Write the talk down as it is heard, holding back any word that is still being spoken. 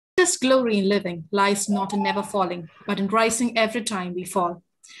greatest glory in living lies not in never falling, but in rising every time we fall.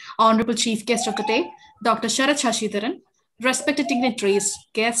 Honorable Chief Guest of the Day, Dr. Sharath Sasidharan, respected dignitaries,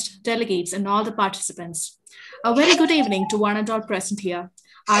 guests, delegates, and all the participants. A very good evening to one and all present here.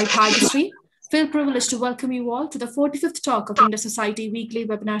 I, Bhagyashree, feel privileged to welcome you all to the 45th talk of Intersociety weekly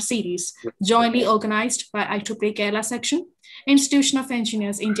webinar series, jointly organized by IEEE Kerala Section, Institution of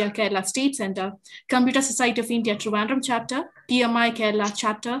Engineers India Kerala State Centre, Computer Society of India Trivandrum Chapter, PMI Kerala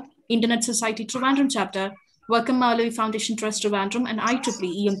Chapter, Internet Society Trivandrum Chapter, Vakkom Moulavi Foundation Trust Trivandrum, and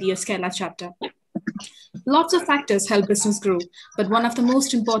IEEE EMBS Kerala Chapter. Lots of factors help business grow, but one of the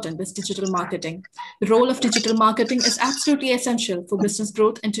most important is digital marketing. The role of digital marketing is absolutely essential for business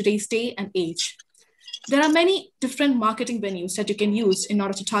growth in today's day and age. There are many different marketing venues that you can use in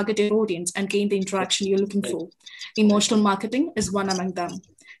order to target your audience and gain the interaction you're looking for. Emotional marketing is one among them.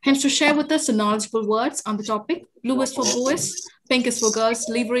 Hence, to share with us the knowledgeable words on the topic, blue is for boys, pink is for girls,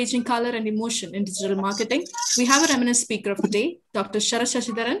 leveraging color and emotion in digital marketing, we have a eminent speaker of the day, Dr. Sharath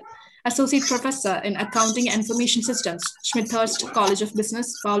Sasidharan, Associate Professor in Accounting and Information Systems, Schmidthorst College of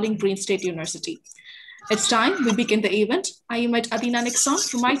Business, Bowling Green State University. It's time we begin the event. I invite Athena Nixon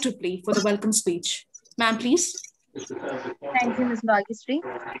from IEEE for the welcome speech. Ma'am, please. Thank you, Ms. Bhagyashree.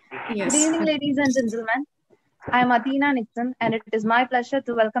 Yes. Good evening, ladies and gentlemen. I am Athena Nixon, and it is my pleasure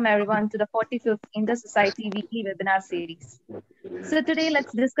to welcome everyone to the 45th Intersociety weekly webinar series. So today,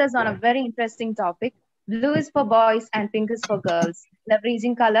 let's discuss on a very interesting topic. Blue is for boys and pink is for girls,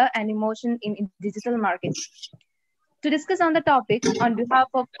 leveraging color and emotion in digital marketing. To discuss on the topic, on behalf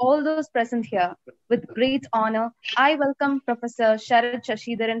of all those present here, with great honor, I welcome Professor Sharath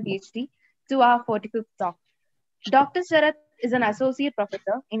Sasidharan, PhD, to our 45th talk. Dr. Sharath is an associate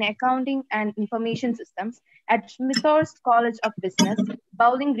professor in accounting and information systems at Schmidthorst College of Business,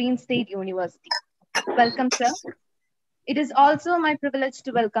 Bowling Green State University. Welcome, sir. It is also my privilege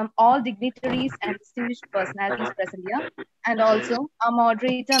to welcome all dignitaries and distinguished personalities present here, and also our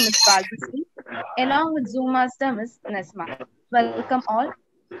moderator, Ms. Bhagyashree, along with Zoom Master, Ms. Nesma. Welcome all.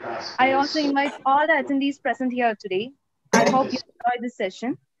 I also invite all the attendees present here today. I hope you enjoy this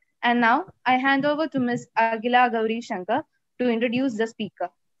session. And now I hand over to Ms. Agila Gauri Shankar to introduce the speaker.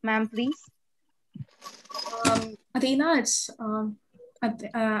 Ma'am, please. Athena,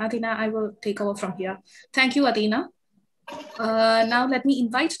 Athena, I will take over from here. Thank you, Athena. Now let me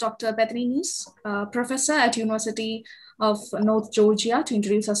invite Dr. Bethany Neese, professor at University of North Georgia, to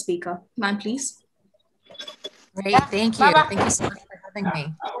introduce our speaker. Ma'am, please. Great, thank you. Thank you so much for having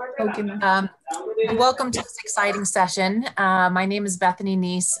me. Okay, ma'am. Welcome to this exciting session. My name is Bethany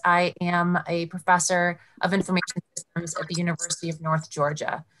Neese. I am a professor of information systems at the University of North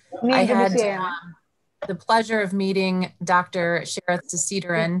Georgia. I had the pleasure of meeting Dr. Sharath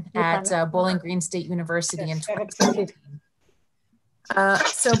Sasidharan at Bowling Green State University in 2017.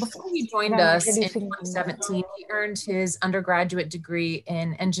 So before he joined us in 2017, he earned his undergraduate degree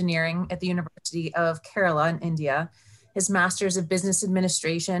in engineering at the University of Kerala in India, his master's of business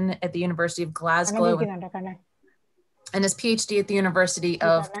administration at the University of Glasgow, and his PhD at the University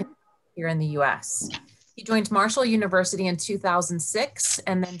of here in the US. He joined Marshall University in 2006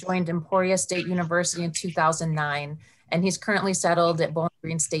 and then joined Emporia State University in 2009. And he's currently settled at Bowling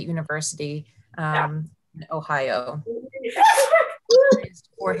Green State University in Ohio.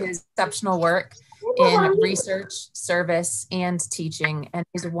 For his exceptional work in research, service, and teaching, and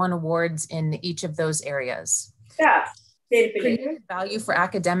he's won awards in each of those areas. Created value for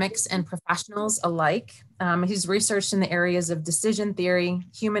academics and professionals alike. He's researched in the areas of decision theory,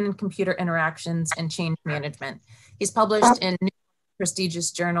 human and computer interactions, and change management. He's published in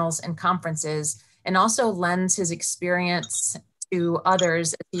prestigious journals and conferences, and also lends his experience to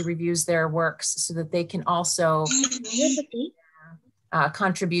others as he reviews their works so that they can also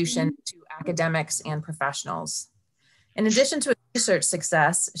contribution to academics and professionals. In addition to his research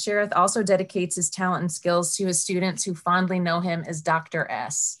success, Sharath also dedicates his talent and skills to his students who fondly know him as Dr.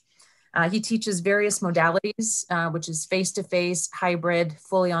 S. He teaches various modalities, which is face-to-face, hybrid,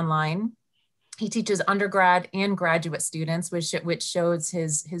 fully online. He teaches undergrad and graduate students, which shows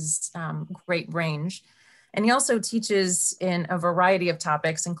his great range. And he also teaches in a variety of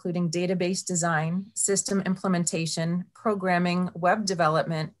topics, including database design, system implementation, programming, web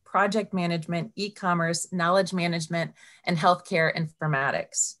development, project management, e-commerce, knowledge management, and healthcare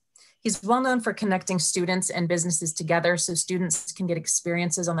informatics. He's well known for connecting students and businesses together so students can get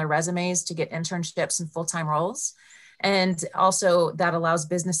experiences on their resumes to get internships and full-time roles. And also that allows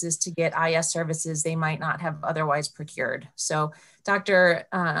businesses to get IS services they might not have otherwise procured. So Dr.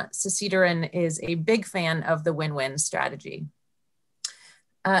 Sasidharan is a big fan of the win-win strategy.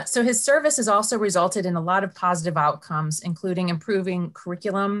 So his service has also resulted in a lot of positive outcomes, including improving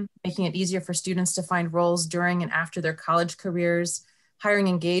curriculum, making it easier for students to find roles during and after their college careers, hiring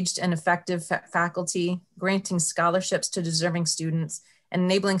engaged and effective faculty, granting scholarships to deserving students, and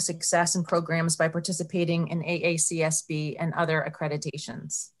enabling success in programs by participating in AACSB and other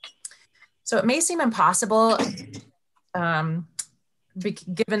accreditations. So it may seem impossible,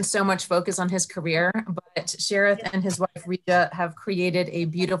 given so much focus on his career, but Sharath and his wife Rija have created a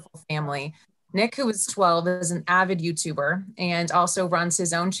beautiful family. Nick, who is 12, is an avid YouTuber and also runs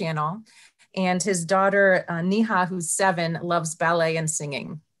his own channel. And his daughter, Neha, who's 7, loves ballet and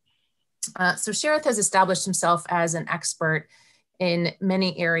singing. So Sharath has established himself as an expert in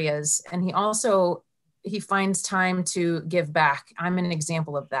many areas. And he finds time to give back. I'm an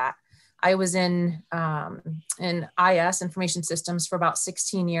example of that. I was in IS, Information Systems, for about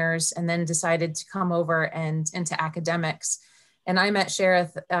 16 years, and then decided to come over and into academics. And I met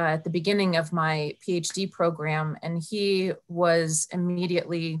Sharath at the beginning of my PhD program, and he was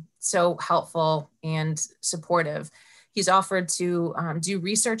immediately so helpful and supportive. He's offered to do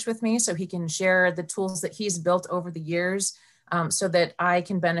research with me so he can share the tools that he's built over the years so that I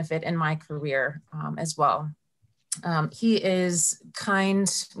can benefit in my career as well. He is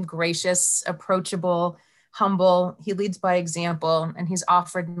kind, gracious, approachable, humble. He leads by example, and he's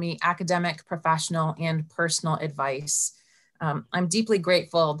offered me academic, professional, and personal advice. I'm deeply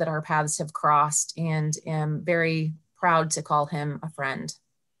grateful that our paths have crossed and am very proud to call him a friend.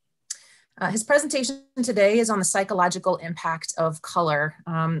 His presentation today is on the psychological impact of color,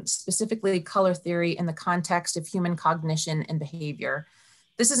 specifically color theory in the context of human cognition and behavior.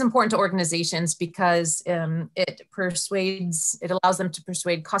 This is important to organizations because it allows them to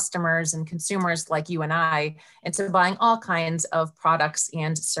persuade customers and consumers like you and I into buying all kinds of products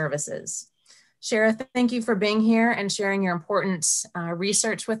and services. Sharath, thank you for being here and sharing your important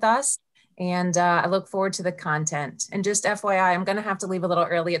research with us. And I look forward to the content. And just FYI, I'm gonna have to leave a little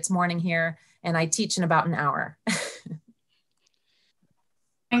early. It's morning here and I teach in about an hour.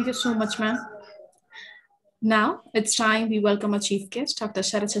 Thank you so much, ma'am. Now it's time we welcome our chief guest, Dr.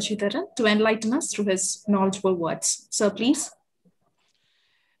 Sharath Sasidharan, to enlighten us through his knowledgeable words. Sir, please.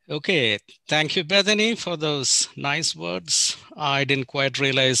 Okay, thank you, Bethany, for those nice words. I didn't quite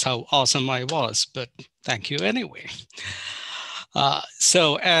realize how awesome I was, but thank you anyway.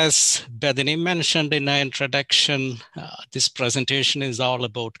 So as Bethany mentioned in her introduction, this presentation is all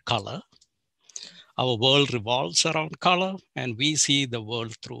about color. Our world revolves around color, and we see the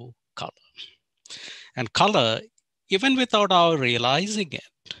world through color. And color, even without our realizing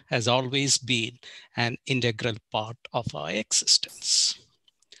it, has always been an integral part of our existence.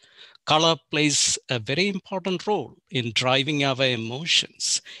 Color plays a very important role in driving our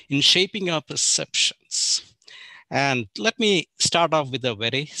emotions, in shaping our perceptions. And let me start off with a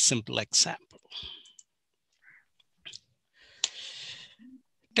very simple example.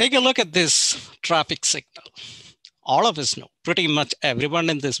 Take a look at this traffic signal. All of us know, pretty much everyone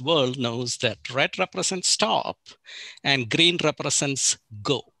in this world knows that red represents stop and green represents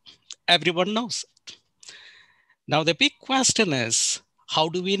go. Everyone knows it. Now the big question is, how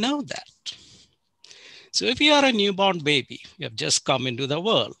do we know that? So if you are a newborn baby, you have just come into the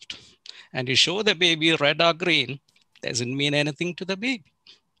world, and you show the baby red or green, doesn't mean anything to the baby,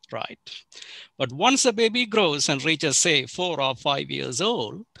 right? But once the baby grows and reaches, say, 4 or 5 years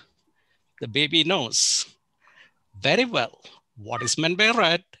old, the baby knows very well what is meant by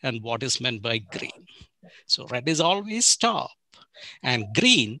red and what is meant by green. So red is always stop and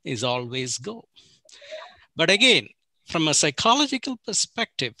green is always go. But again, from a psychological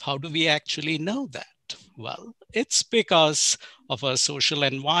perspective, how do we actually know that? Well, it's because of our social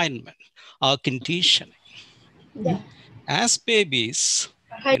environment, our conditioning. Yeah. As babies,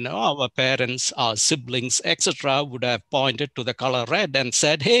 you know, our parents, our siblings, etc., would have pointed to the color red and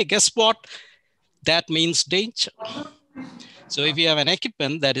said, hey, guess what? That means danger. So if you have an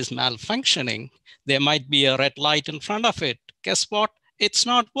equipment that is malfunctioning, there might be a red light in front of it. Guess what? It's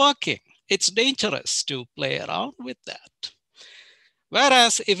not working. It's dangerous to play around with that.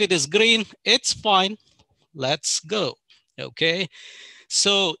 Whereas if it is green, it's fine. Let's go, okay?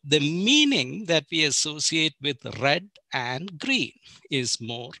 So the meaning that we associate with red and green is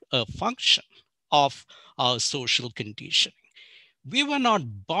more a function of our social conditioning. We were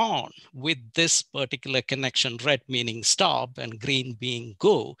not born with this particular connection, red meaning stop and green being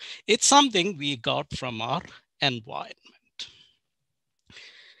go. It's something we got from our environment.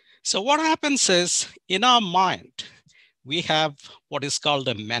 So what happens is, in our mind, we have what is called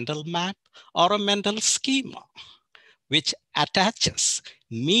a mental map or a mental schema, which attaches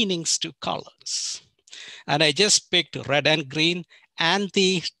meanings to colors. And I just picked red and green and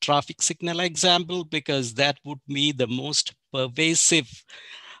the traffic signal example, because that would be the most pervasive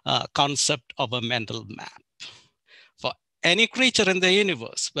concept of a mental map. For any creature in the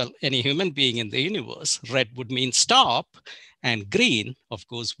universe, well, any human being in the universe, red would mean stop, and green, of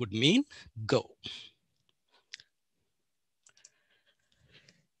course, would mean go.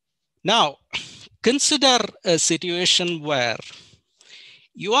 Now, consider a situation where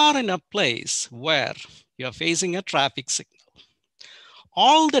you are in a place where you're facing a traffic signal.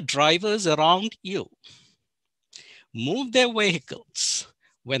 All the drivers around you move their vehicles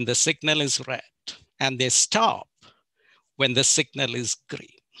when the signal is red, and they stop when the signal is green.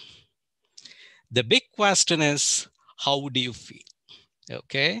 The big question is, how do you feel?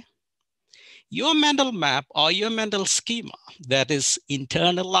 Okay. Your mental map or your mental schema that is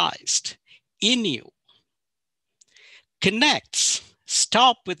internalized in you connects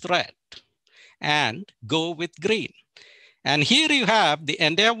stop with red and go with green. And here you have the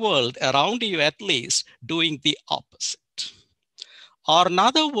entire world around you, at least, doing the opposite. Or in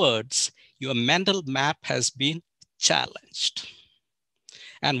other words, your mental map has been challenged.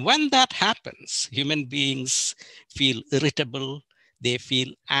 And when that happens, human beings feel irritable, they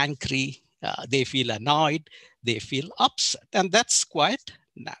feel angry, they feel annoyed, they feel upset, and that's quite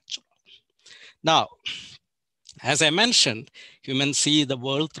natural. Now, as I mentioned, humans see the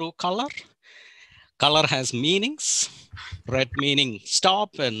world through color. Color has meanings. Red meaning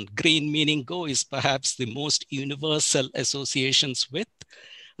stop and green meaning go is perhaps the most universal associations with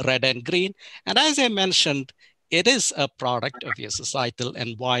red and green. And as I mentioned, it is a product of your societal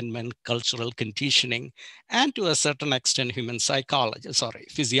environment, cultural conditioning, and to a certain extent, human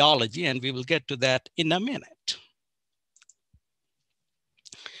physiology, and we will get to that in a minute.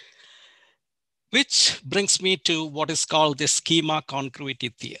 Which brings me to what is called the schema congruity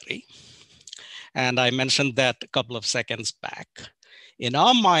theory. And I mentioned that a couple of seconds back. In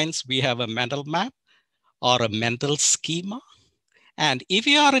our minds, we have a mental map or a mental schema. And if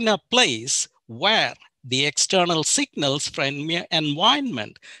you are in a place where the external signals from your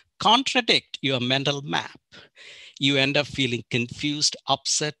environment contradict your mental map, you end up feeling confused,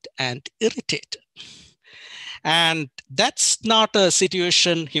 upset, and irritated. And that's not a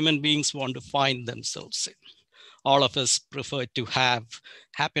situation human beings want to find themselves in. All of us prefer to have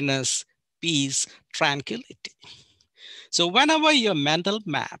happiness, peace, tranquility. So whenever your mental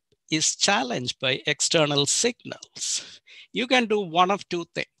map is challenged by external signals, you can do one of two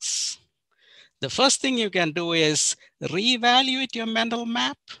things. The first thing you can do is reevaluate your mental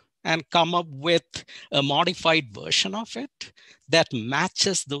map and come up with a modified version of it that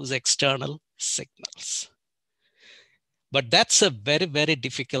matches those external signals. But that's a very, very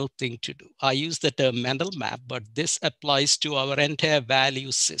difficult thing to do. I use the term mental map, but this applies to our entire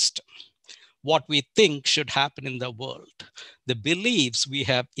value system. What we think should happen in the world, the beliefs we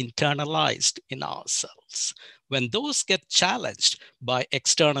have internalized in ourselves. When those get challenged by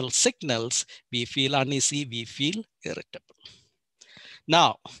external signals, we feel uneasy, we feel irritable.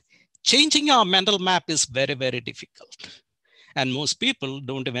 Now, changing our mental map is very, very difficult. And most people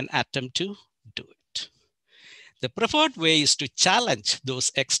don't even attempt to do it. The preferred way is to challenge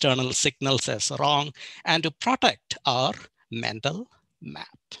those external signals as wrong and to protect our mental map.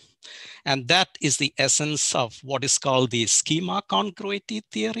 And that is the essence of what is called the schema congruity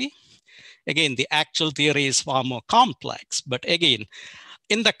theory. Again, the actual theory is far more complex, but again,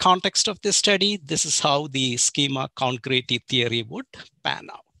 in the context of this study, this is how the schema congruity theory would pan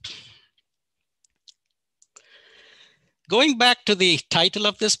out. Going back to the title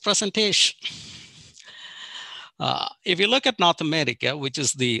of this presentation, if you look at North America, which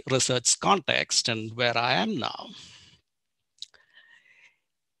is the research context and where I am now,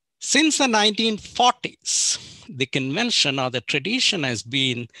 since the 1940s, the convention or the tradition has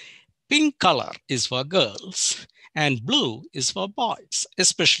been pink color is for girls and blue is for boys,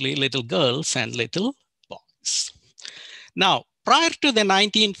 especially little girls and little boys. Now, prior to the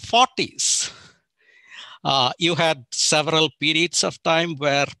 1940s, you had several periods of time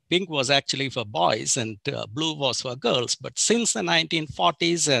where pink was actually for boys and blue was for girls. But since the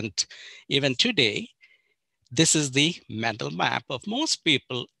 1940s and even today, this is the mental map of most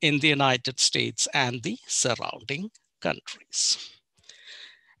people in the United States and the surrounding countries.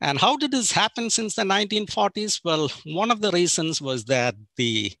 And how did this happen since the 1940s? Well, one of the reasons was that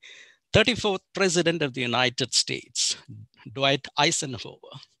the 34th President of the United States, Dwight Eisenhower,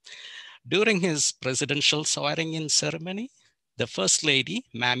 during his presidential swearing-in ceremony, the First Lady,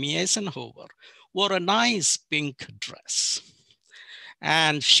 Mamie Eisenhower, wore a nice pink dress.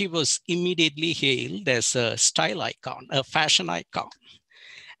 And she was immediately hailed as a style icon, a fashion icon.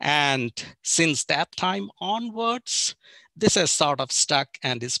 And since that time onwards, this has sort of stuck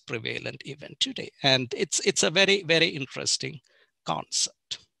and is prevalent even today. And it's a very, very interesting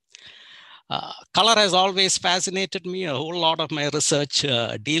concept. Color has always fascinated me. A whole lot of my research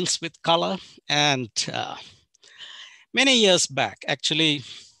deals with color. And many years back, actually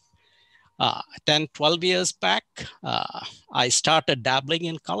 10, 12 years back, I started dabbling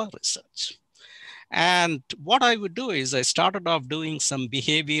in color research. And what I would do is I started off doing some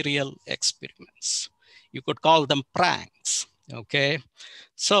behavioral experiments. You could call them pranks, okay?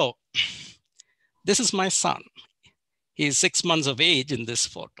 So this is my son. He's 6 months of age in this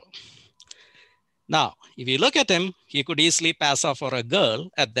photo. Now, if you look at him, he could easily pass off for a girl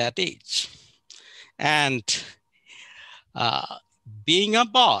at that age. And being a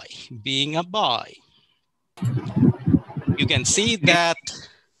boy, you can see that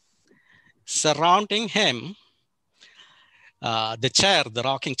surrounding him, the chair, the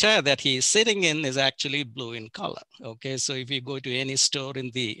rocking chair that he is sitting in is actually blue in color. Okay, so if you go to any store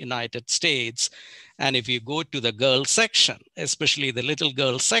in the United States, and if you go to the girl section, especially the little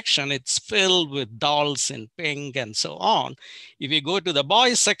girl section, it's filled with dolls in pink and so on. If you go to the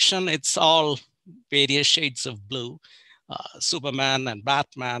boys section, it's all various shades of blue, Superman and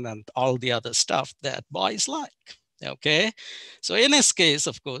Batman and all the other stuff that boys like. Okay, so in his case,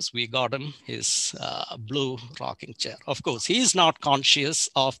 of course, we got him his blue rocking chair. Of course, he's not conscious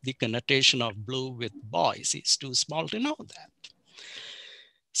of the connotation of blue with boys. He's too small to know that.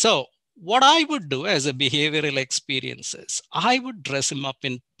 So what I would do as a behavioral experience is I would dress him up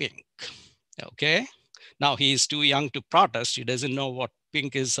in pink. Okay, now he's too young to protest. He doesn't know what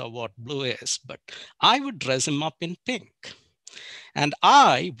pink is or what blue is, but I would dress him up in pink. And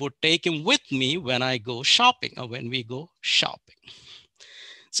I would take him with me when I go shopping or when we go shopping.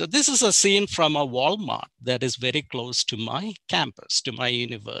 So this is a scene from a Walmart that is very close to my campus, to my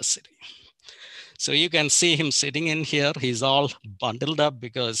university. So you can see him sitting in here. He's all bundled up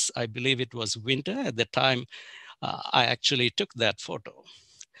because I believe it was winter at the time I actually took that photo.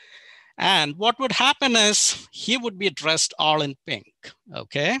 And what would happen is he would be dressed all in pink,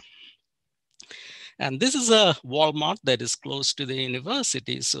 okay? And this is a Walmart that is close to the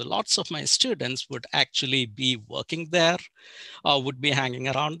university. So lots of my students would actually be working there or would be hanging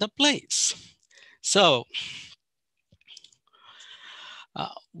around the place. So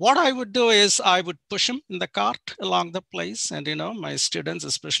what I would do is I would push him in the cart along the place. And, you know, my students,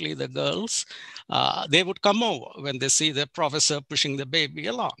 especially the girls, they would come over when they see the professor pushing the baby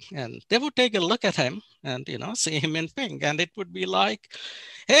along. And they would take a look at him and, you know, see him in pink. And it would be like,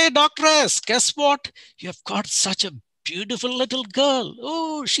 hey, Dr. S, guess what? You have got such a beautiful little girl.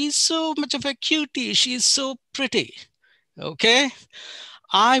 Oh, she's so much of a cutie. She's so pretty. Okay.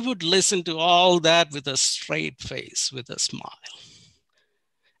 I would listen to all that with a straight face, with a smile.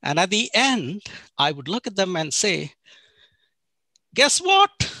 And at the end, I would look at them and say, guess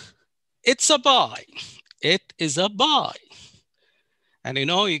what? It's a boy. It is a boy. And you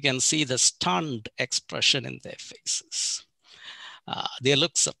know, you can see the stunned expression in their faces. They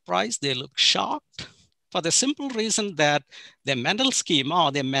look surprised, they look shocked for the simple reason that their mental schema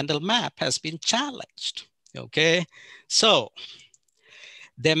or their mental map has been challenged, okay? So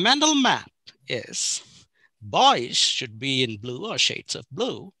their mental map is boys should be in blue or shades of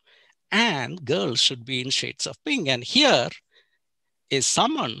blue, and girls should be in shades of pink. And here is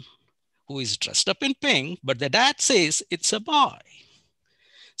someone who is dressed up in pink, but the dad says it's a boy.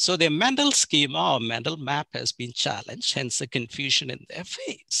 So their mental schema or mental map has been challenged, hence the confusion in their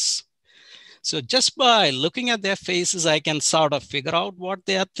face. So just by looking at their faces, I can sort of figure out what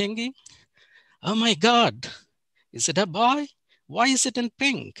they are thinking. Oh my God, is it a boy? Why is it in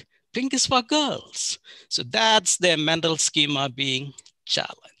pink? Pink is for girls. So that's their mental schema being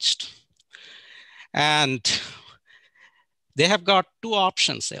challenged. And they have got two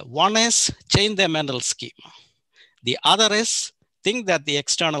options there. One is change their mental schema. The other is think that the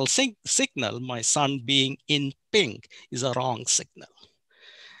external signal, my son being in pink, is a wrong signal.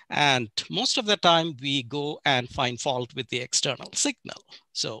 And most of the time we go and find fault with the external signal.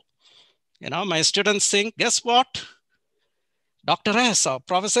 So, you know, my students think, guess what? Dr. S, our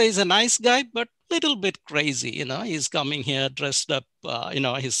professor, is a nice guy, but a little bit crazy. You know, he's coming here dressed up, you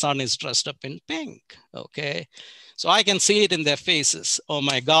know, his son is dressed up in pink, okay? So I can see it in their faces. Oh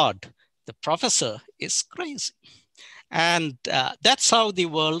my God, the professor is crazy. And that's how the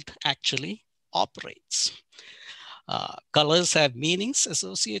world actually operates. Colors have meanings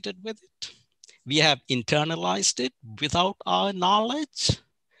associated with it. We have internalized it without our knowledge.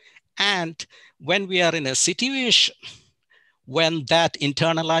 And when we are in a situation when that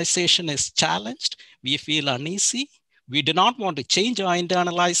internalization is challenged, we feel uneasy, We do not want to change our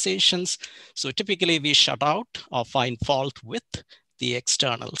internalizations. So typically we shut out or find fault with the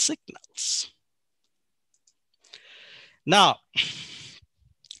external signals. Now,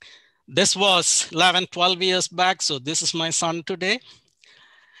 this was 11, 12 years back. So this is my son today.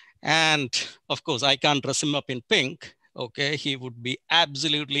 And of course, I can't dress him up in pink. Okay, he would be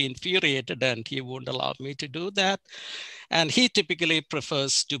absolutely infuriated and he won't allow me to do that. And he typically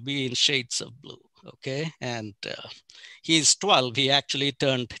prefers to be in shades of blue. Okay, and he's 12. He actually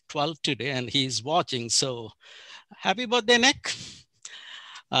turned 12 today and he's watching. So happy birthday, Nick.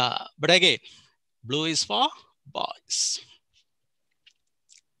 But again, blue is for boys.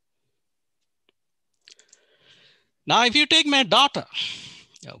 Now, if you take my daughter,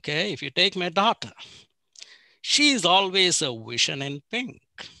 okay, if you take my daughter, she is always a vision in pink.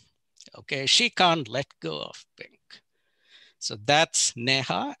 Okay, she can't let go of pink. So that's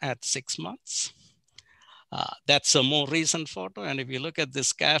Neha at 6 months. That's a more recent photo. And if you look at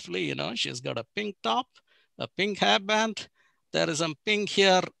this carefully, you know, she's got a pink top, a pink hairband. There is some pink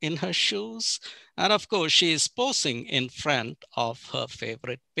here in her shoes. And of course, she is posing in front of her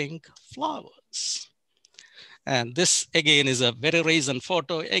favorite pink flowers. And this again is a very recent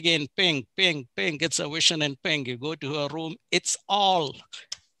photo. Again, pink, pink, pink. It's a vision in pink. You go to her room, it's all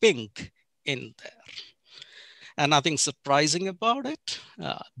pink in there. And nothing surprising about it.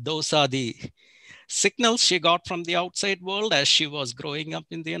 Those are the signals she got from the outside world as she was growing up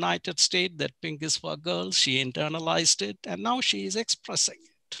in the United States, that pink is for girls. She internalized it and now she is expressing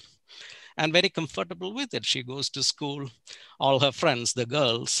it and very comfortable with it. She goes to school. All her friends, the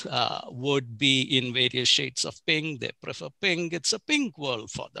girls, would be in various shades of pink. They prefer pink. It's a pink world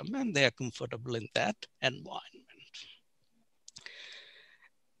for them and they are comfortable in that environment.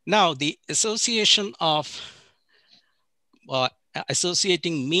 Now, the association of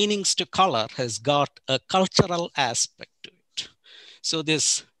associating meanings to color has got a cultural aspect to it. So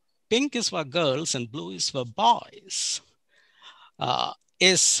this pink is for girls and blue is for boys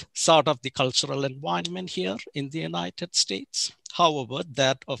is sort of the cultural environment here in the United States. However,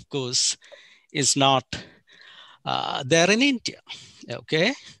 that of course is not there in India,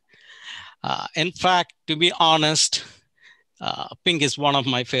 okay? In fact, to be honest, pink is one of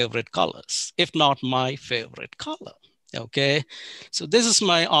my favorite colors, if not my favorite color. Okay, so this is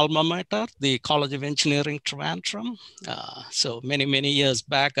my alma mater, the College of Engineering Trivandrum. So many years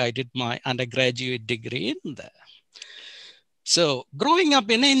back, I did my undergraduate degree in there. So growing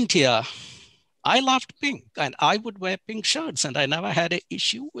up in India, I loved pink and I would wear pink shirts and I never had an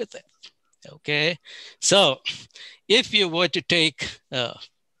issue with it. Okay, so if you were to take a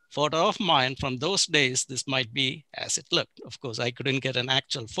photo of mine from those days, this might be as it looked. Of course, I couldn't get an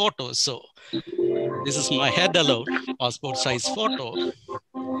actual photo, so this is my head alone, passport size photo.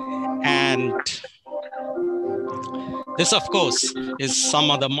 And this, of course, is some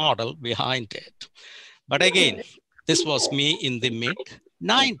other model behind it. But again, this was me in the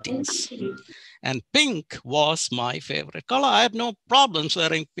mid-90s. And pink was my favorite color. I had no problems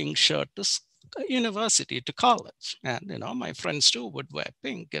wearing pink shirt to university, to college. And you know, my friends too would wear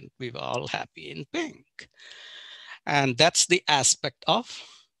pink and we were all happy in pink. And that's the aspect of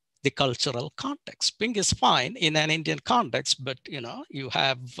the cultural context. Pink is fine in an Indian context, but you know, you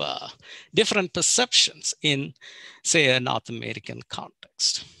have different perceptions in, say, a North American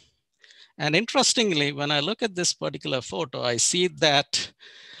context. And interestingly, when I look at this particular photo, I see that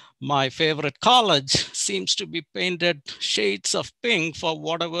my favorite college seems to be painted shades of pink for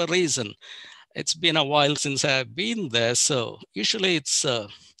whatever reason. It's been a while since I've been there. So usually it's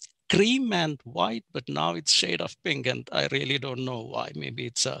cream and white, but now it's shade of pink and I really don't know why. Maybe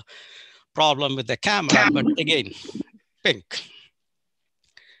it's a problem with the camera, but again, pink.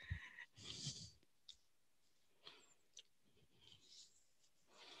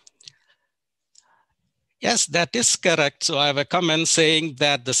 Yes, that is correct. So I have a comment saying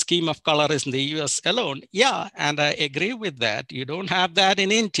that the scheme of color is in the US alone. Yeah, and I agree with that. You don't have that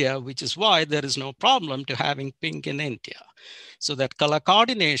in India, which is why there is no problem to having pink in India. So that color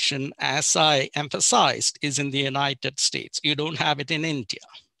coordination, as I emphasized, is in the United States. You don't have it in India,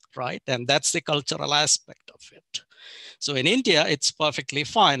 right? And that's the cultural aspect of it. So in India, it's perfectly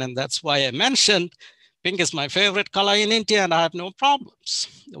fine. And that's why I mentioned pink is my favorite color in India and I have no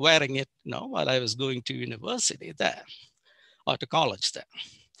problems wearing it, you know, while I was going to university there or to college there.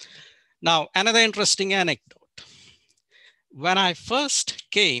 Now, another interesting anecdote. When I first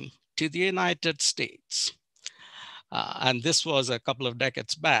came to the United States, and this was a couple of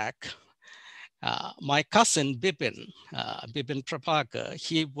decades back, my cousin Bipin Prabhakar,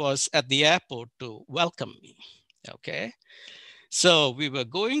 he was at the airport to welcome me, okay? So we were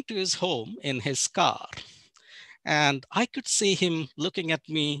going to his home in his car. And I could see him looking at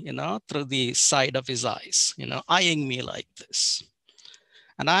me, through the side of his eyes, eyeing me like this.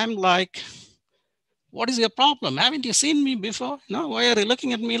 And I'm like, what is your problem? Haven't you seen me before? No, why are you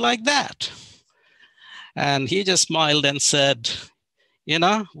looking at me like that? And he just smiled and said,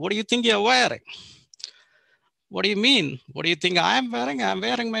 what do you think you're wearing? What do you mean? What do you think I'm wearing? I'm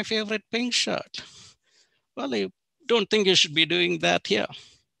wearing my favorite pink shirt. Well, I don't think you should be doing that here.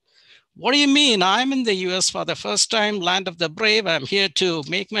 What do you mean? I'm in the US for the first time, land of the brave. I'm here to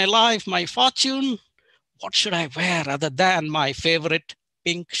make my life, my fortune. What should I wear other than my favorite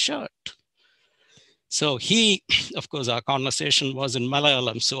pink shirt? So he, of course, our conversation was in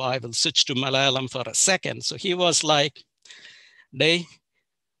Malayalam, so I will switch to Malayalam for a second. So he was like, "Day,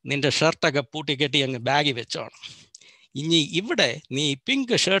 ninda shirtaga puti keti ang bagi vechona. Inni ivide nee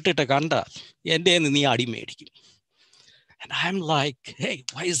pink shirt ita kanda, ende nee adi medikum." And I'm like, hey,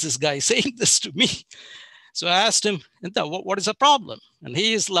 why is this guy saying this to me? So I asked him, what is the problem? And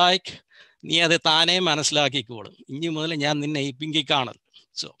he is like, so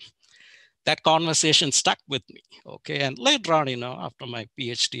that conversation stuck with me. Okay. And later on, after my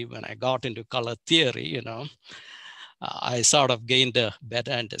PhD, when I got into color theory, I sort of gained a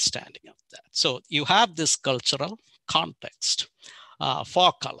better understanding of that. So you have this cultural context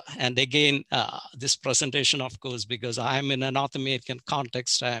for color. And again, this presentation, of course, because I'm in a North American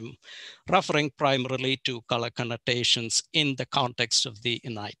context, I'm referring primarily to color connotations in the context of the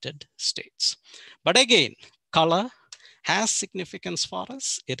United States. But again, color has significance for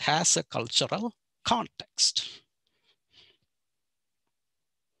us. It has a cultural context.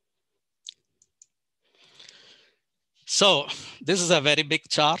 So this is a very big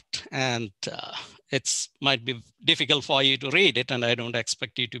chart, and it might be difficult for you to read it, and I don't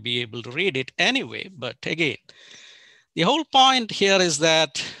expect you to be able to read it anyway. But again, the whole point here is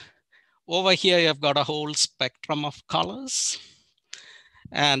that over here, you've got a whole spectrum of colors.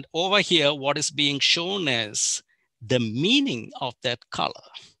 And over here, what is being shown is the meaning of that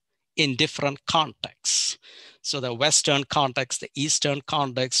color in different contexts. So the Western context, the Eastern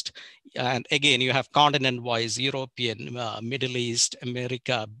context, and again, you have continent-wise, European, Middle East,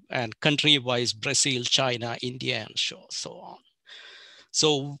 America, and country-wise, Brazil, China, India, and so on.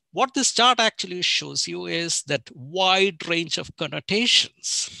 So what this chart actually shows you is that wide range of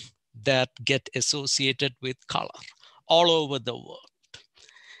connotations that get associated with color all over the world.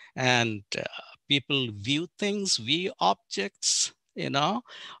 And people view things, view objects,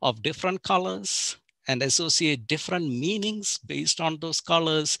 of different colors, and associate different meanings based on those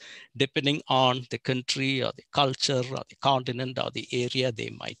colors, depending on the country or the culture or the continent or the area they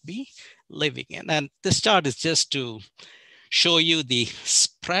might be living in. And this chart is just to show you the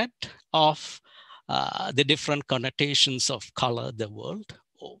spread of the different connotations of color the world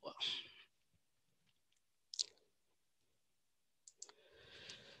over.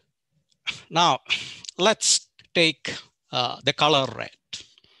 Now, let's take the color red.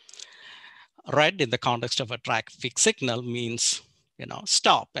 Red in the context of a traffic signal means,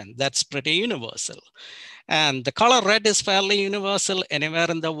 stop, and that's pretty universal. And the color red is fairly universal anywhere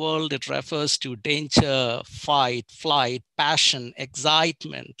in the world. It refers to danger, fight, flight, passion,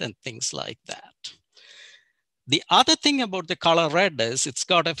 excitement, and things like that. The other thing about the color red is it's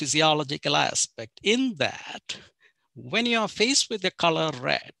got a physiological aspect in that when you are faced with the color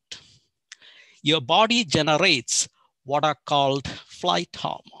red, your body generates what are called flight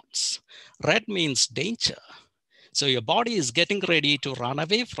hormones. Red means danger. So your body is getting ready to run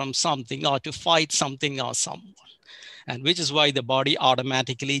away from something or to fight something or someone. And which is why the body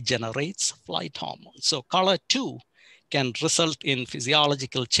automatically generates flight hormones. So color too can result in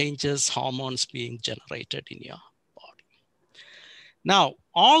physiological changes, hormones being generated in your body. Now,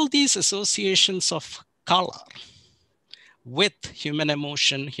 all these associations of color with human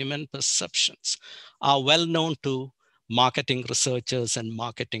emotion, human perceptions are well known to marketing researchers and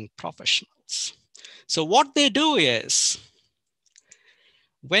marketing professionals. So what they do is,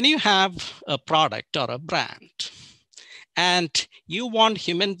 when you have a product or a brand and you want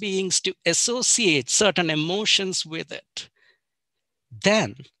human beings to associate certain emotions with it,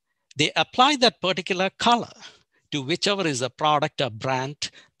 then they apply that particular color to whichever is a product or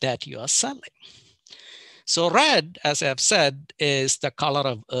brand that you are selling. So red, as I've said, is the color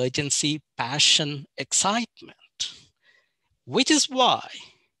of urgency, passion, excitement, which is why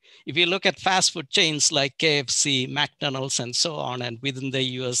if you look at fast food chains like KFC, McDonald's, and so on, and within the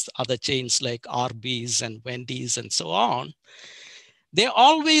US, other chains like Arby's and Wendy's and so on, they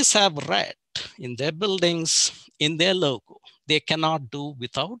always have red in their buildings, in their logo. They cannot do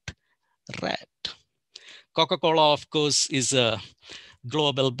without red. Coca-Cola, of course, is a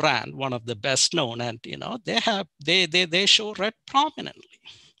global brand, one of the best known, and they show red prominently.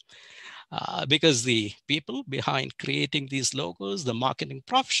 Because the people behind creating these logos, the marketing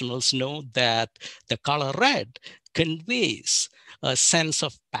professionals, know that the color red conveys a sense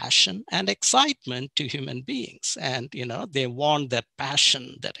of passion and excitement to human beings. And they want that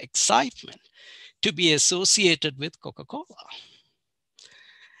passion, that excitement to be associated with Coca-Cola.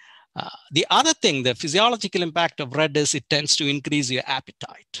 The other thing, the physiological impact of red is it tends to increase your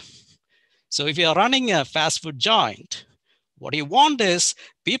appetite. So if you're running a fast food joint, what you want is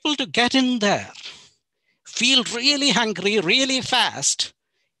people to get in there, feel really hungry, really fast,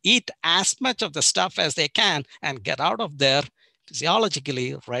 eat as much of the stuff as they can, and get out of there.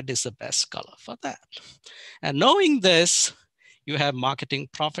 Physiologically, red is the best color for that. And knowing this, you have marketing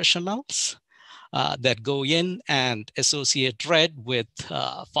professionals that go in and associate red with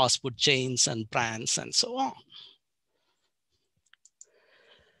fast food chains and brands and so on.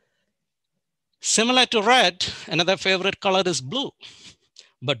 Similar to red, another favorite color is blue.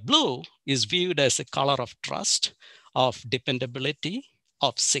 But blue is viewed as a color of trust, of dependability,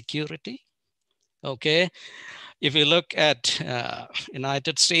 of security. Okay, if you look at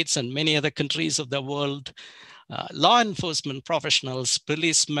United States and many other countries of the world, law enforcement professionals,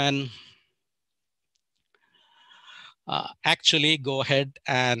 policemen, actually go ahead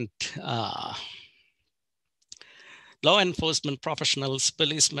and law enforcement professionals,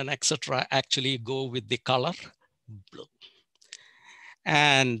 policemen, etc., actually go with the color blue.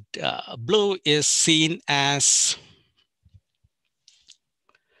 And blue is seen as,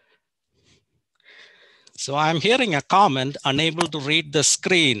 so I'm hearing a comment, unable to read the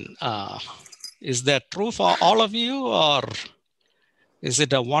screen. Is that true for all of you, or is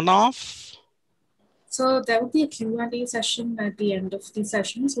it a one-off? So there will be a Q&A session at the end of the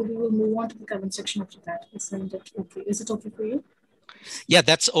session. So we will move on to the comment section after that. Isn't it okay? Is it okay for you? Yeah,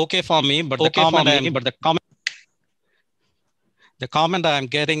 that's okay for me. But the comment I'm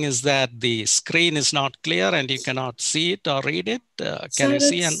getting is that the screen is not clear and you cannot see it or read it. Can you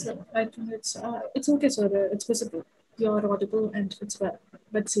see? I think it's okay, sir. It's visible. You're audible and it's well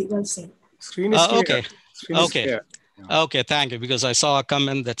seen. Screen is clear. Okay. Screen is clear. Okay, thank you. Because I saw a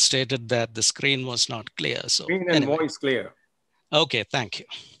comment that stated that the screen was not clear. So screen and voice clear. Okay, thank you.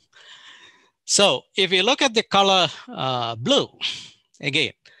 So if you look at the color blue,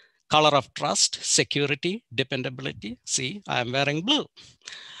 again, color of trust, security, dependability. See, I'm wearing blue.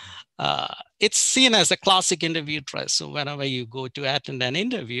 It's seen as a classic interview dress. So whenever you go to attend an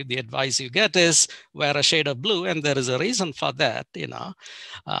interview, the advice you get is wear a shade of blue. And there is a reason for that.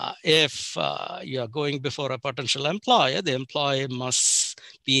 If you're going before a potential employer, the employer must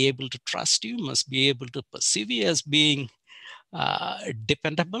be able to trust you, must be able to perceive you as being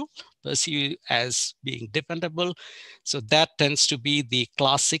dependable, perceive you as being dependable. So that tends to be the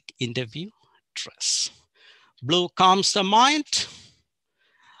classic interview dress. Blue calms the mind.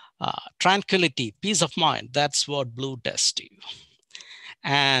 Tranquility, peace of mind, that's what blue does to you.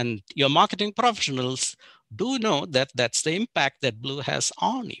 And your marketing professionals do know that that's the impact that blue has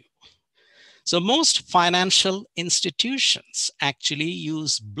on you. So most financial institutions actually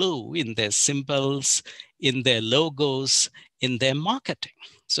use blue in their symbols, in their logos, in their marketing.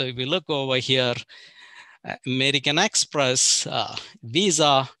 So if you look over here, American Express,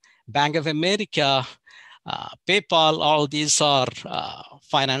 Visa, Bank of America, PayPal, all these are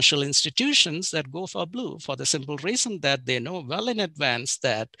financial institutions that go for blue for the simple reason that they know well in advance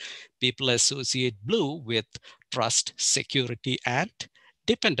that people associate blue with trust, security, and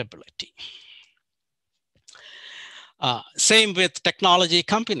dependability. Same with technology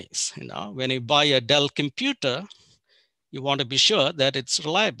companies. When you buy a Dell computer, you want to be sure that it's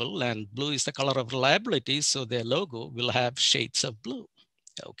reliable, and blue is the color of reliability, so their logo will have shades of blue.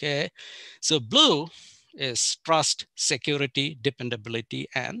 Okay, so blue is trust, security, dependability,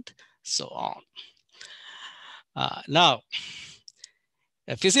 and so on. Now,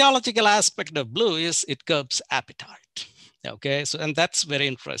 a physiological aspect of blue is it curbs appetite. Okay, so and that's very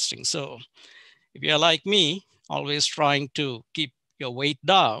interesting. So if you're like me, always trying to keep your weight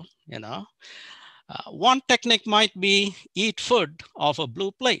down, one technique might be eat food off a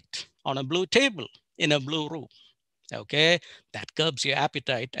blue plate on a blue table in a blue room. Okay, that curbs your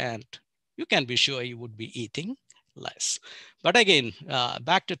appetite and you can be sure you would be eating less. But again,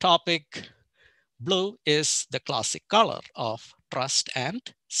 back to topic, blue is the classic color of trust and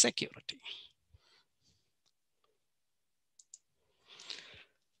security.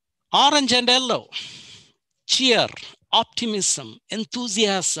 Orange and yellow, cheer, optimism,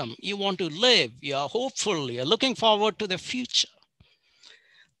 enthusiasm. You want to live, you're hopeful, you're looking forward to the future.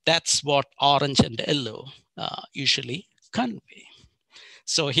 That's what orange and yellow usually convey.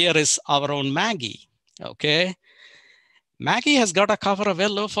 So here is our own Maggie, okay? Maggie has got a cover of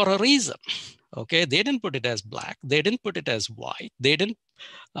yellow for a reason, okay? They didn't put it as black. They didn't put it as white. They didn't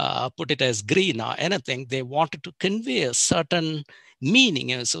put it as green or anything. They wanted to convey a certain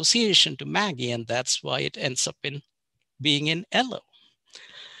meaning and association to Maggie, and that's why it ends up in being in yellow.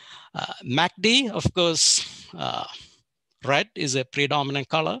 MACD, of course, red is a predominant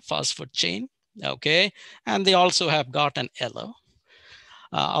color, fast food chain, okay? And they also have got an yellow.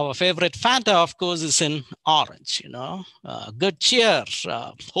 Our favorite Fanta, of course, is in orange, good cheer,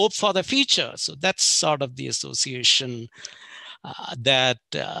 hope for the future. So that's sort of the association that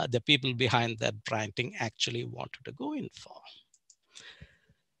the people behind that branding actually wanted to go in for.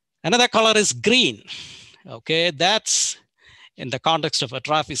 Another color is green, okay? That's in the context of a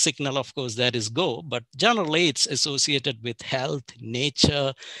traffic signal, of course, that is go, but generally it's associated with health,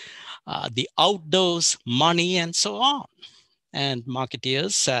 nature, the outdoors, money, and so on. And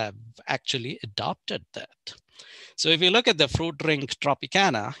marketeers have actually adopted that. So if you look at the fruit drink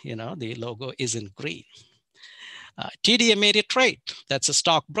Tropicana, the logo is in green. TD Ameritrade, that's a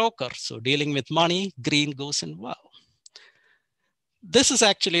stockbroker. So dealing with money, green goes in well. This is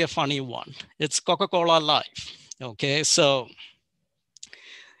actually a funny one. It's Coca-Cola Life, okay? So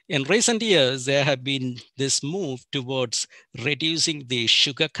in recent years, there have been this move towards reducing the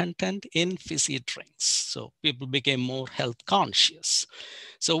sugar content in fizzy drinks. So people became more health conscious.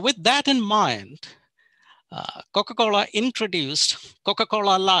 So with that in mind, Coca-Cola introduced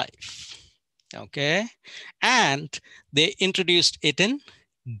Coca-Cola Life, okay? And they introduced it in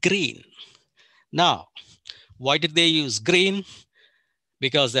green. Now, why did they use green?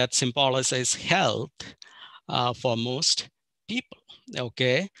 Because that symbolizes health for most people,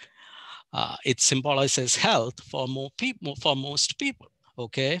 okay? It symbolizes health for most people,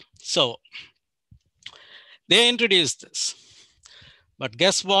 okay? So they introduced this, but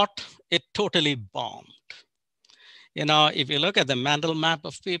guess what? It totally bombed. If you look at the mental map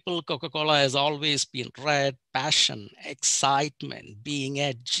of people, Coca-Cola has always been red, passion, excitement, being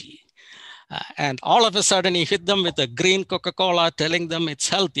edgy. And all of a sudden you hit them with a green Coca-Cola telling them it's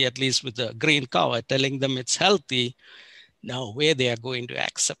healthy, at least with a green cover telling them it's healthy. No way they are going to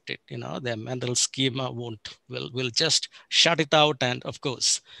accept it. Their mental schema will just shut it out. And of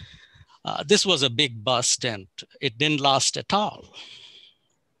course, this was a big bust and it didn't last at all.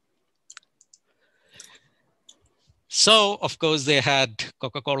 So of course they had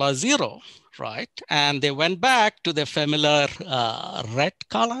Coca-Cola Zero, right? And they went back to the familiar red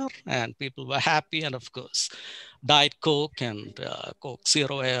color and people were happy. And of course, Diet Coke and Coke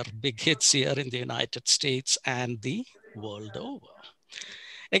Zero are big hits here in the United States and the world over.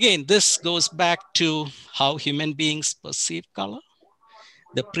 Again, this goes back to how human beings perceive color,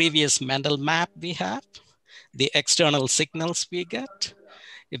 the previous mental map we have, the external signals we get.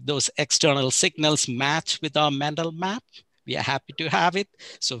 If those external signals match with our mental map, we are happy to have it.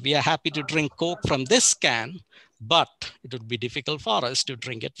 So we are happy to drink Coke from this can, but it would be difficult for us to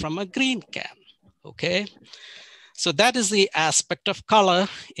drink it from a green can, okay? So that is the aspect of color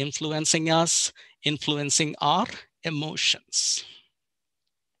influencing us, influencing our emotions.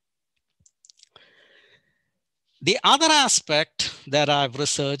 The other aspect that I've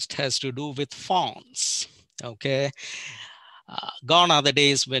researched has to do with fonts, okay? Gone are the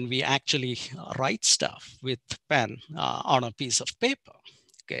days when we actually write stuff with pen on a piece of paper,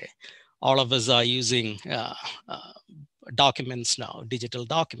 okay? All of us are using documents now, digital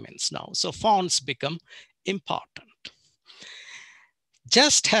documents now. So fonts become important.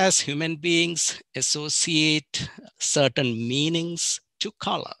 Just as human beings associate certain meanings to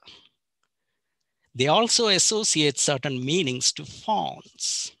color, they also associate certain meanings to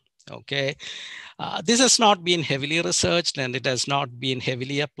fonts, okay? This has not been heavily researched and it has not been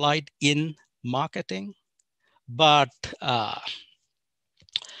heavily applied in marketing, but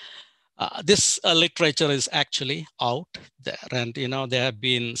this literature is actually out there. And there have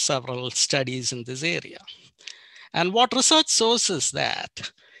been several studies in this area. And what research shows is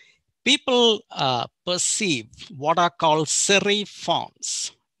that people perceive what are called serif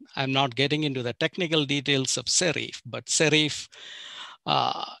fonts. I'm not getting into the technical details of serif, but serif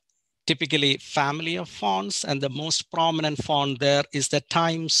typically family of fonts, and the most prominent font there is the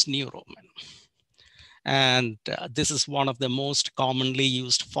Times New Roman. And this is one of the most commonly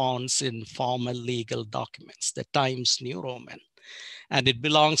used fonts in formal legal documents, the Times New Roman. And it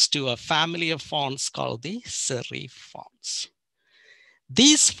belongs to a family of fonts called the serif fonts.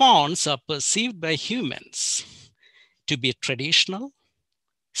 These fonts are perceived by humans to be traditional,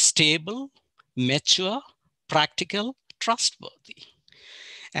 stable, mature, practical, trustworthy.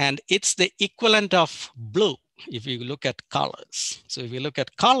 And it's the equivalent of blue if you look at colors. So if you look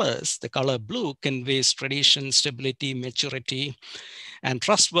at colors, the color blue conveys tradition, stability, maturity, and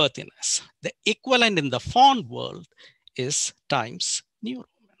trustworthiness. The equivalent in the font world is Times New Roman.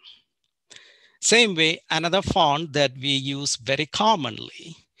 Same way, another font that we use very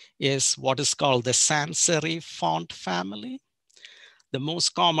commonly is what is called the sans serif font family. The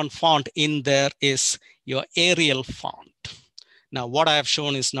most common font in there is your Arial font. Now, what I have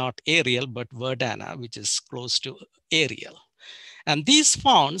shown is not Arial, but Verdana, which is close to Arial. And these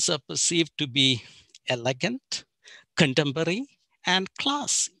fonts are perceived to be elegant, contemporary, and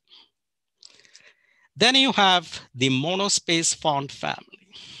classy. Then you have the monospace font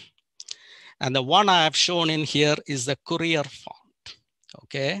family. And the one I have shown in here is the Courier font,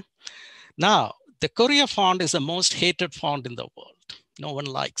 okay? Now, the Courier font is the most hated font in the world. No one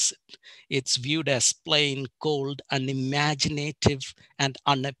likes it. It's viewed as plain, cold, unimaginative, and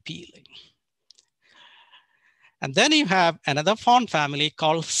unappealing. And then you have another font family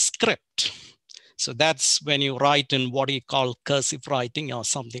called Script. So that's when you write in what you call cursive writing or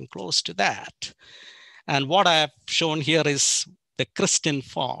something close to that. And what I have shown here is the Christian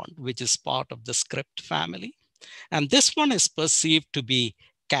font, which is part of the Script family. And this one is perceived to be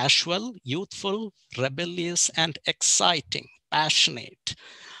casual, youthful, rebellious, and exciting, passionate.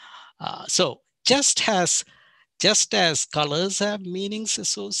 So just as colors have meanings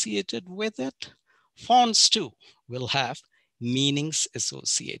associated with it, fonts too will have meanings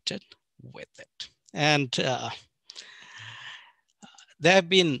associated with it. And there have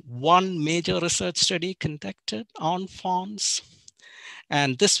been one major research study conducted on fonts.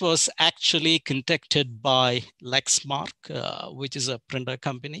 And this was actually conducted by Lexmark, which is a printer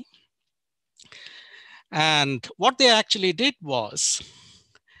company. And what they actually did was,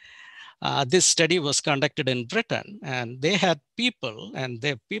 this study was conducted in Britain, and they had people, and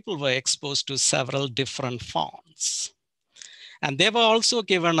their people were exposed to several different fonts. And they were also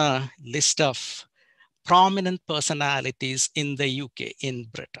given a list of prominent personalities in the UK, in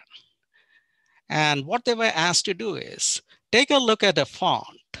Britain. And what they were asked to do is take a look at a font,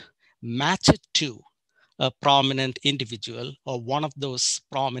 match it to a prominent individual or one of those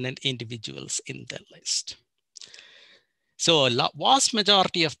prominent individuals in the list. So a vast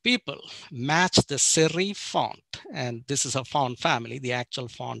majority of people match the serif font, and this is a font family. The actual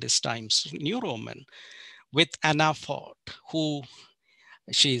font is Times New Roman, with Anna Ford, who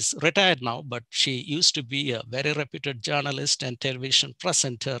she's retired now, but she used to be a very reputed journalist and television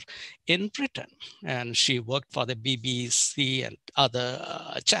presenter in Britain. And she worked for the BBC and other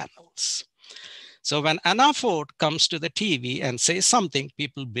channels. So when Anna Ford comes to the TV and says something,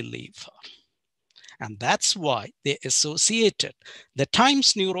 people believe her. And that's why they associated the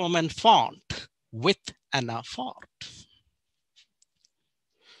Times New Roman font with Anna Ford.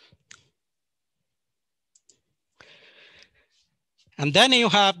 And then you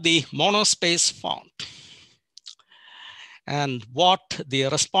have the monospace font. And what the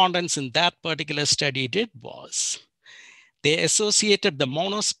respondents in that particular study did was they associated the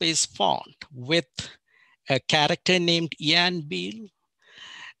monospace font with a character named Ian Beale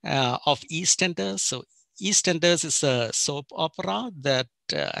of EastEnders. So EastEnders is a soap opera that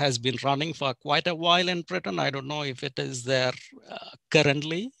has been running for quite a while in Britain. I don't know if it is there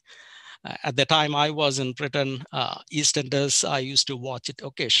currently. At the time I was in Britain, EastEnders, I used to watch it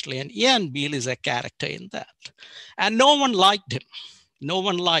occasionally, and Ian Beale is a character in that. And no one liked him. No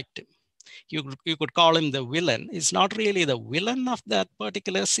one liked him. You could call him the villain. He's not really the villain of that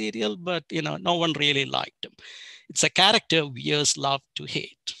particular serial, but no one really liked him. It's a character viewers love to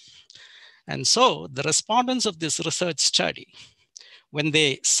hate. And so the respondents of this research study, when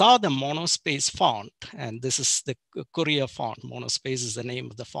they saw the monospace font, and this is the Courier font, monospace is the name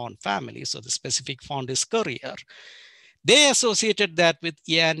of the font family, so the specific font is Courier, they associated that with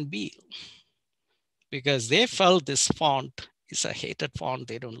Ian Beale because they felt this font is a hated font.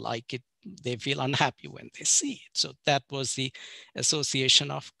 They don't like it. They feel unhappy when they see it. So that was the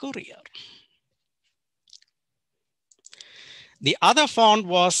association of Courier. The other font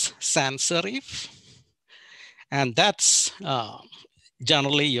was sans serif, and that's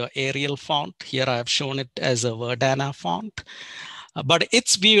generally your Arial font. Here I have shown it as a Verdana font, but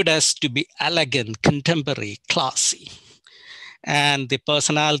it's viewed as to be elegant, contemporary, classy. And the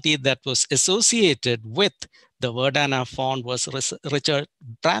personality that was associated with the Verdana font was Richard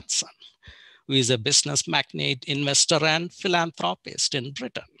Branson, who is a business magnate, investor, and philanthropist in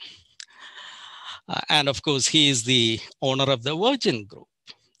Britain. And of course, he is the owner of the Virgin Group.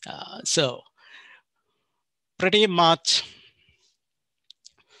 So pretty much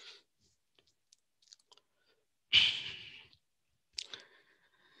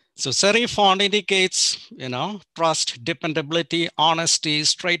So serif font indicates, trust, dependability, honesty,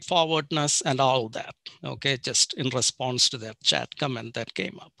 straightforwardness, and all that. Okay, just in response to that chat comment that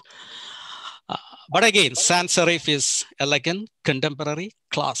came up. But again, sans serif is elegant, contemporary,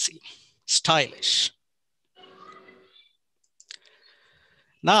 classy, stylish.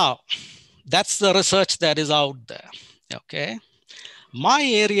 Now, that's the research that is out there, okay? My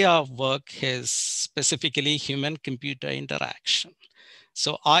area of work is specifically human-computer interaction.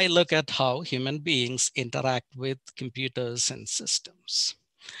 So I look at how human beings interact with computers and systems.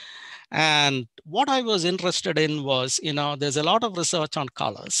 And what I was interested in was, there's a lot of research on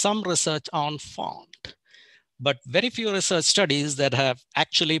color, some research on font, but very few research studies that have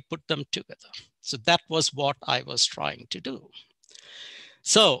actually put them together. So that was what I was trying to do.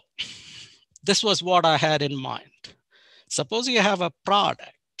 So this was what I had in mind. Suppose you have a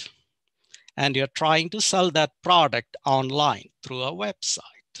product and you're trying to sell that product online through a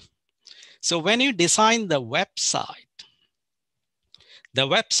website. So when you design the website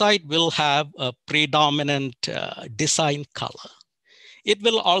will have a predominant design color. It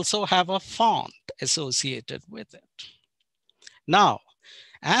will also have a font associated with it. Now,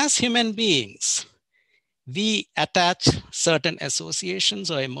 as human beings, we attach certain associations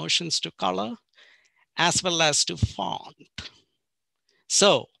or emotions to color as well as to font.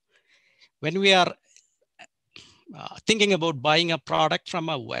 So when we are thinking about buying a product from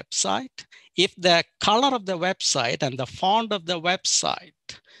a website, if the color of the website and the font of the website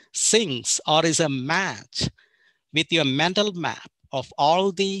syncs or is a match with your mental map of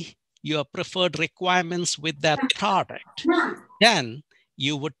all your preferred requirements with that product, then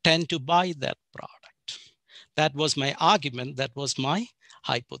you would tend to buy that product. That was my argument. That was my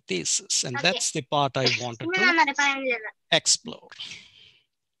hypothesis. And that's the part I wanted to explore.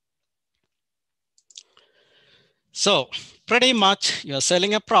 So pretty much you're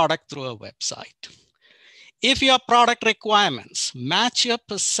selling a product through a website. If your product requirements match your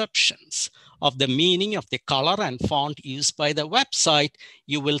perceptions of the meaning of the color and font used by the website,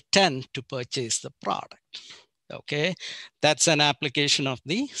 you will tend to purchase the product. Okay, that's an application of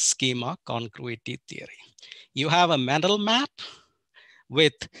the schema congruity theory. You have a mental map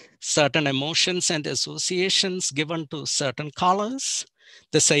with certain emotions and associations given to certain colors.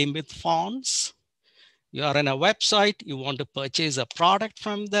 The same with fonts. You are in a website, you want to purchase a product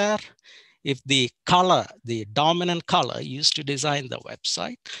from there. If the color, the dominant color used to design the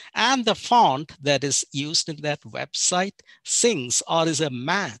website and the font that is used in that website syncs or is a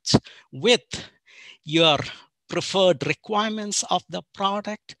match with your preferred requirements of the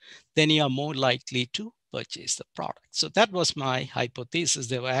product, then you are more likely to purchase the product. So that was my hypothesis.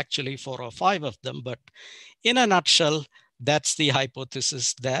 There were actually 4 or 5 of them, but in a nutshell, that's the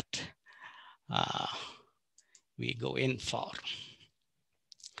hypothesis that we go in for.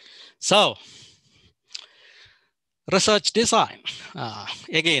 So research design.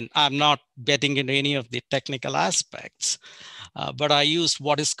 Again, I'm not getting into any of the technical aspects, but I used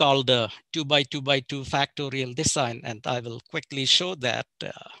what is called a 2x2x2 factorial design, and I will quickly show that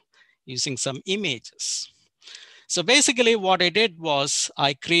using some images. So basically what I did was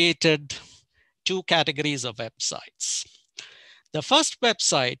I created 2 categories of websites. The first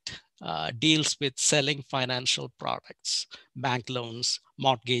website deals with selling financial products, bank loans,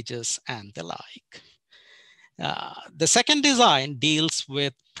 mortgages, and the like. The second design deals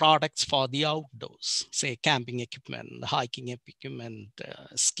with products for the outdoors, say camping equipment, hiking equipment,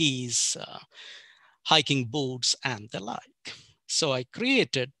 skis, hiking boots, and the like. So I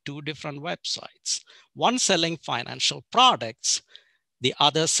created 2 different websites, one selling financial products, the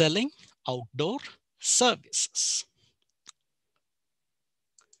other selling outdoor services.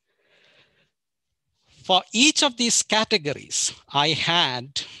 For each of these categories, I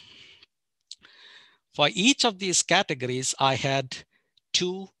had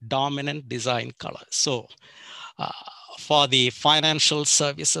 2 dominant design colors. So for the financial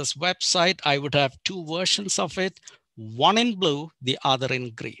services website, I would have 2 versions of it, one in blue, the other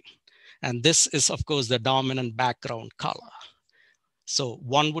in green. And this is, of course, the dominant background color. So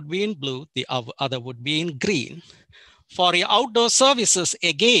one would be in blue, the other would be in green. For the outdoor services,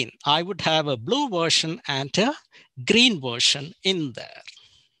 again, I would have a blue version and a green version in there.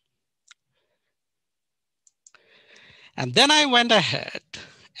 And then I went ahead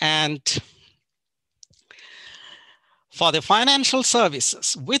and for the financial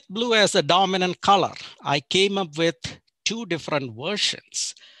services with blue as the dominant color, I came up with 2 different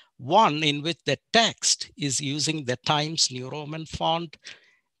versions. One in which the text is using the Times New Roman font,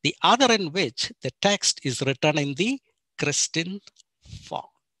 the other in which the text is written in the Christian font.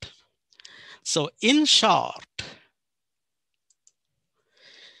 So in short,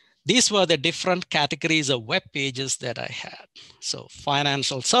 these were the different categories of web pages that I had. So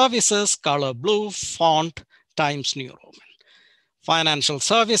financial services, color blue, font, Times New Roman. Financial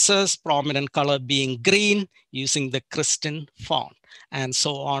services, prominent color being green, using the Christian font, and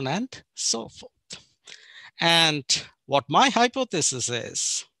so on and so forth. And what my hypothesis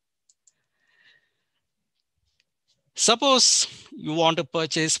is, suppose you want to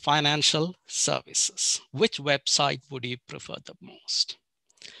purchase financial services. Which website would you prefer the most?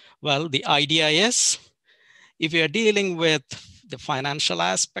 Well, the idea is, if you're dealing with the financial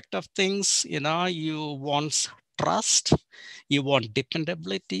aspect of things, you want trust, you want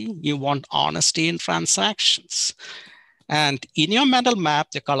dependability, you want honesty in transactions. And in your mental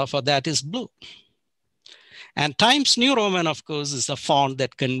map, the color for that is blue. And Times New Roman, of course, is a font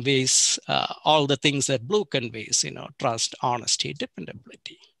that conveys all the things that blue conveys, trust, honesty,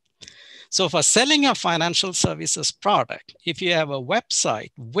 dependability. So for selling a financial services product, if you have a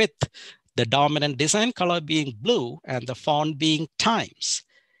website with the dominant design color being blue and the font being Times,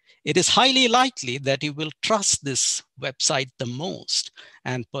 it is highly likely that you will trust this website the most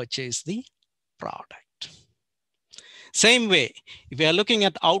and purchase the product. Same way, if you are looking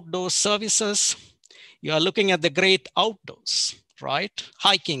at outdoor services, you are looking at the great outdoors, right?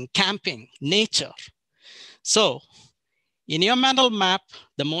 Hiking, camping, nature. So in your mental map,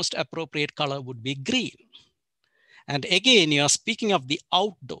 the most appropriate color would be green. And again, you're speaking of the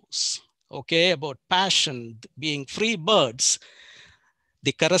outdoors, okay, about passion, being free birds.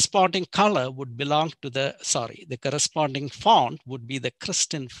 The corresponding color would belong to the corresponding font would be the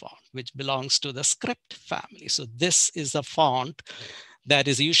Christian font, which belongs to the script family. So this is a font that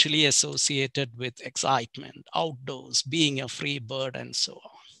is usually associated with excitement, outdoors, being a free bird, and so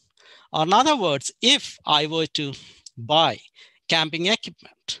on. Or in other words, if I were to buy camping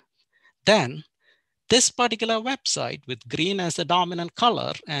equipment, then this particular website with green as the dominant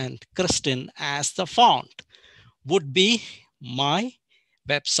color and Christian as the font would be my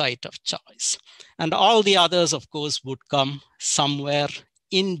website of choice. And all the others, of course, would come somewhere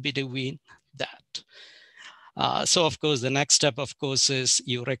in between that. So of course, the next step, of course, is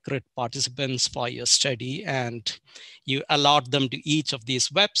you recruit participants for your study and you allot them to each of these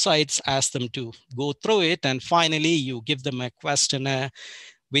websites, ask them to go through it. And finally, you give them a questionnaire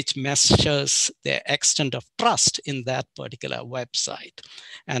which measures the extent of trust in that particular website.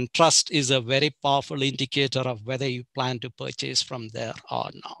 And trust is a very powerful indicator of whether you plan to purchase from there or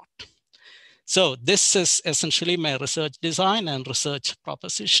not. So this is essentially my research design and research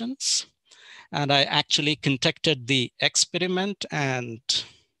propositions. And I actually conducted the experiment, and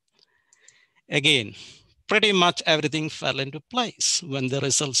again, pretty much everything fell into place when the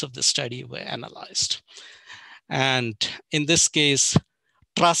results of the study were analyzed. And in this case,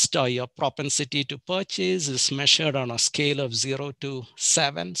 trust, or your propensity to purchase, is measured on a scale of 0 to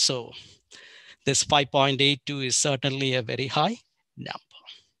 7. So this 5.82 is certainly a very high number.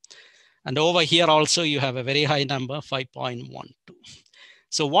 And over here also, you have a very high number, 5.12.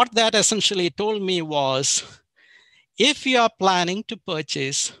 So what that essentially told me was, if you are planning to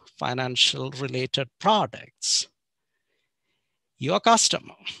purchase financial related products, your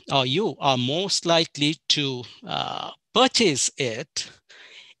customer or you are most likely to purchase it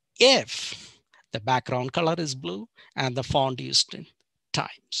if the background color is blue and the font used in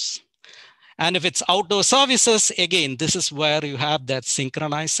Times. And if it's outdoor services, again, this is where you have that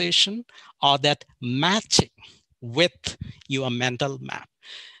synchronization or that matching with your mental map.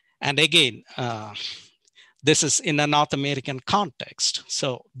 And again, this is in a North American context.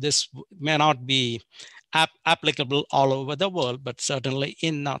 So this may not be applicable all over the world, but certainly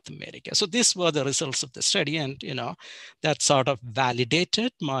in North America. So these were the results of the study, and that sort of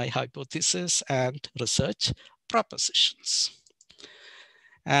validated my hypothesis and research propositions.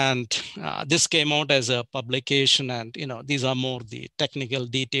 And this came out as a publication, and these are more the technical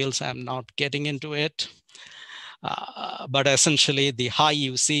details. I'm not getting into it. But essentially the high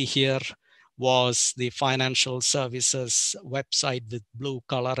you see here was the financial services website with blue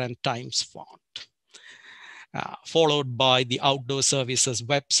color and Times font, followed by the outdoor services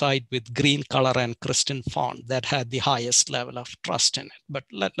website with green color and Christian font that had the highest level of trust in it. But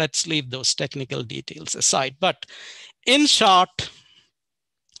let's leave those technical details aside. But in short,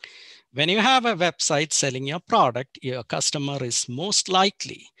 when you have a website selling your product, your customer is most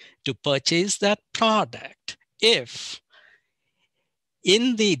likely to purchase that product if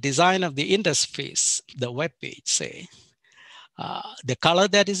in the design of the interface, the web page, say, the color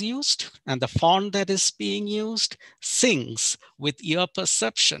that is used and the font that is being used syncs with your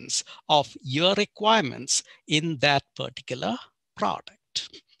perceptions of your requirements in that particular product.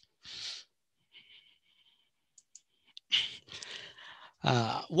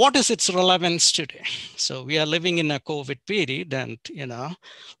 What is its relevance today? So we are living in a COVID period, and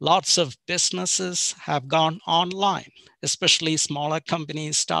lots of businesses have gone online, especially smaller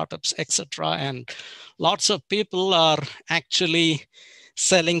companies, startups, etc. And lots of people are actually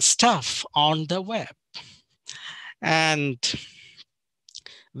selling stuff on the web. And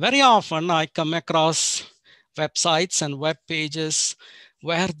very often I come across websites and web pages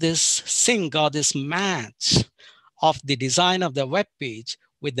where this sync or this match of the design of the web page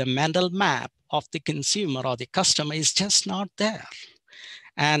with the mental map of the consumer or the customer is just not there.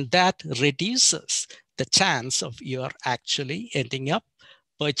 And that reduces the chance of you are actually ending up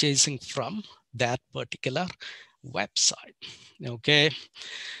purchasing from that particular website. Okay.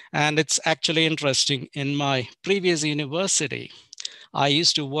 And it's actually interesting. In my previous university, I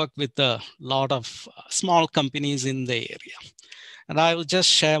used to work with a lot of small companies in the area. And I will just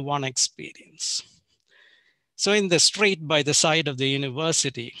share one experience. So in the street by the side of the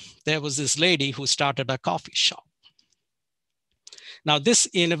university, there was this lady who started a coffee shop. Now this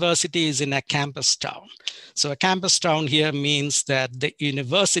university is in a campus town. So a campus town here means that the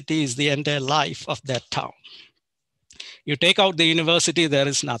university is the entire life of that town. You take out the university, there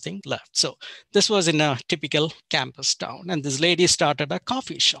is nothing left. So this was in a typical campus town, and this lady started a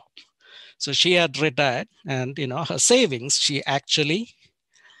coffee shop. So she had retired, and her savings, she actually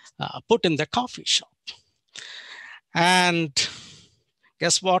put in the coffee shop. And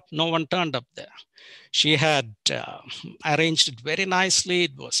guess what? No one turned up there. She had arranged it very nicely.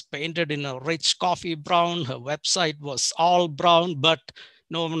 It was painted in a rich coffee brown. Her website was all brown, but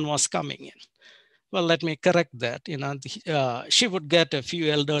no one was coming in. Well, let me correct that. She would get a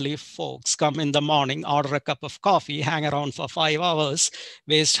few elderly folks come in the morning, order a cup of coffee, hang around for 5 hours,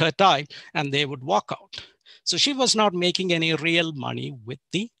 waste her time, and they would walk out. So she was not making any real money with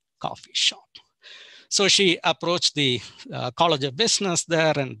the coffee shop. So she approached the College of Business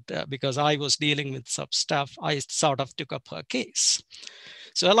there, and because I was dealing with some stuff, I sort of took up her case.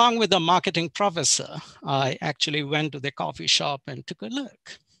 So along with the marketing professor, I actually went to the coffee shop and took a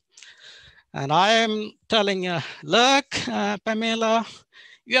look. And I am telling you, look, Pamela,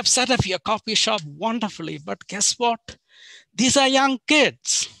 you have set up your coffee shop wonderfully, but guess what? These are young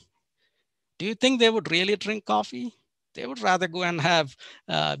kids. Do you think they would really drink coffee? They would rather go and have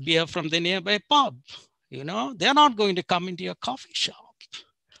beer from the nearby pub. They're not going to come into your coffee shop.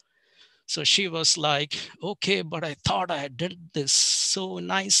 So she was like, okay, but I thought I did this so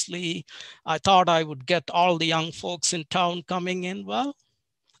nicely. I thought I would get all the young folks in town coming in. Well,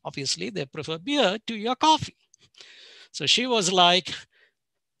 obviously they prefer beer to your coffee. So she was like,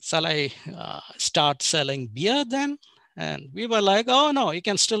 shall I start selling beer then? And we were like, oh no, you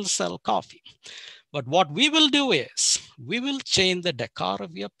can still sell coffee. But what we will do is we will change the decor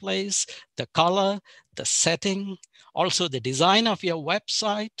of your place, the color, the setting, also the design of your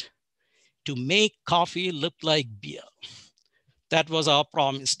website to make coffee look like beer. That was our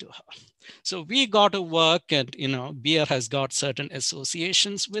promise to her. So we got to work, and beer has got certain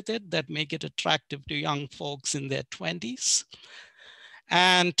associations with it that make it attractive to young folks in their 20s.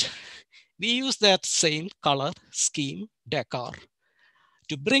 And we use that same color scheme, decor,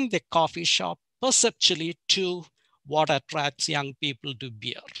 to bring the coffee shop perceptually to what attracts young people to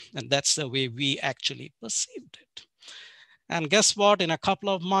beer. And that's the way we actually perceived it. And guess what? In a couple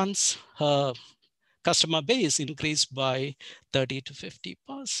of months, her customer base increased by 30 to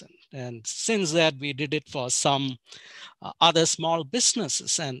 50%. And since that, we did it for some other small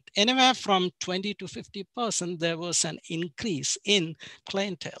businesses. And anywhere from 20 to 50%, there was an increase in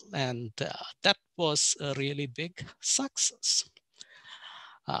clientele. And that was a really big success.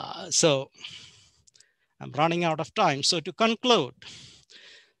 So I'm running out of time. So to conclude,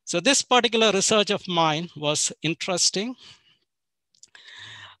 so this particular research of mine was interesting.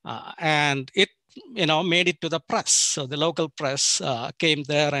 And it made it to the press. So the local press came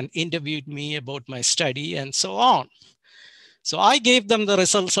there and interviewed me about my study and so on. So I gave them the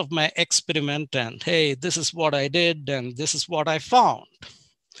results of my experiment and, hey, this is what I did and this is what I found.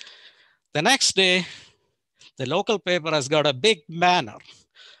 The next day, the local paper has got a big banner.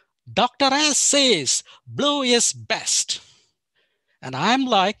 Dr. S says blue is best. And I'm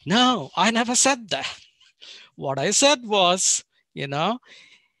like, no, I never said that. What I said was,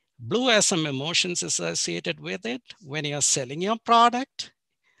 blue has some emotions associated with it when you're selling your product.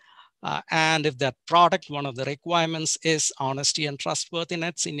 And if that product, one of the requirements is honesty and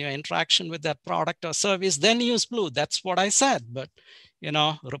trustworthiness in your interaction with that product or service, then use blue. That's what I said. But,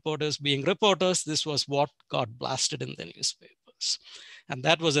 reporters being reporters, this was what got blasted in the newspapers. And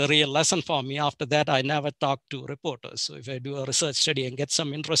that was a real lesson for me. After that, I never talked to reporters. So if I do a research study and get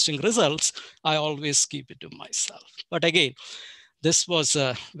some interesting results, I always keep it to myself. But again, this was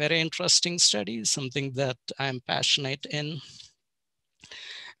a very interesting study, something that I'm passionate in.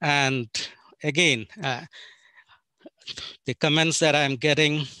 And again, the comments that I'm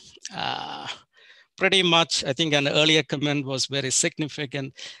getting, pretty much, I think an earlier comment was very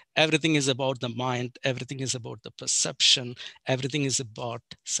significant. Everything is about the mind. Everything is about the perception. Everything is about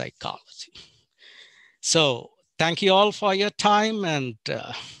psychology. So thank you all for your time. And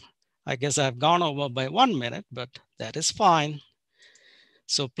I guess I've gone over by 1 minute, but that is fine.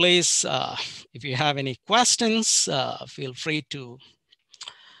 So please, if you have any questions, feel free to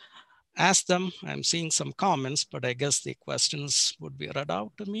ask them. I'm seeing some comments, but I guess the questions would be read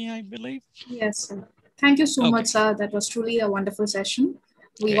out to me, I believe. Yes, sir. Thank you so much, sir. That was truly a wonderful session.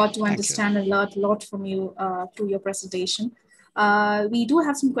 We got to understand a lot from you through your presentation. We do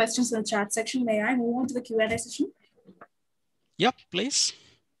have some questions in the chat section. May I move on to the Q&A session? Yep, please.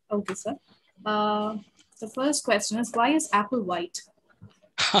 Okay, sir. The first question is, why is apple white?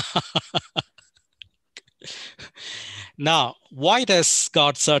 Now, white has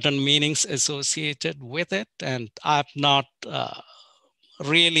got certain meanings associated with it, and I've not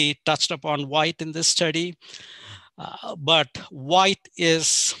really touched upon white in this study, but white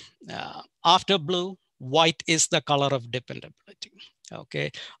is, after blue, white is the color of dependability,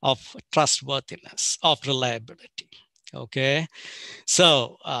 okay, of trustworthiness, of reliability, okay?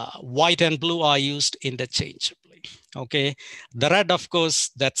 So white and blue are used interchangeably. Okay, the red, of course,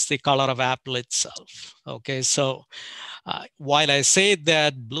 that's the color of apple itself. Okay, so while I say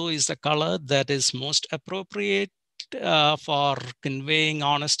that blue is the color that is most appropriate for conveying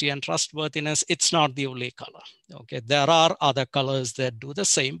honesty and trustworthiness, it's not the only color. Okay, there are other colors that do the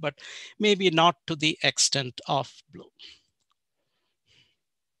same, but maybe not to the extent of blue.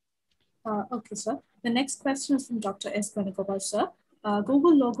 Okay, sir. The next question is from Dr. S. Venugopal, sir.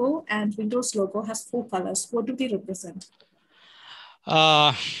 Google logo and Windows logo has 4 colors. What do they represent?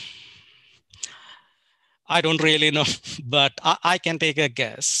 I don't really know, but I can take a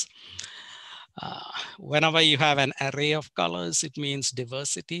guess. Whenever you have an array of colors, it means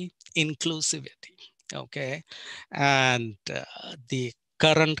diversity, inclusivity, okay? And the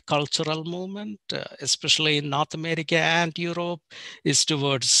current cultural movement, especially in North America and Europe, is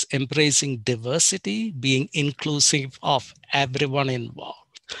towards embracing diversity, being inclusive of everyone involved.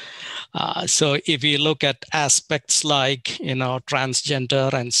 So if you look at aspects like, you know,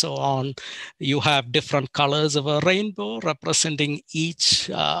 transgender and so on, you have different colors of a rainbow representing each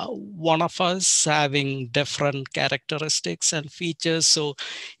one of us having different characteristics and features. So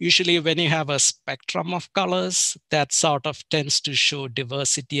usually when you have a spectrum of colors, that sort of tends to show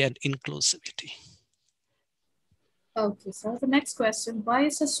diversity and inclusivity. Okay, so the next question, why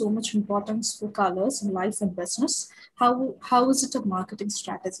is there so much importance for colors in life and business? How is it a marketing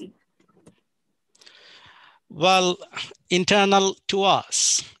strategy? Well, internal to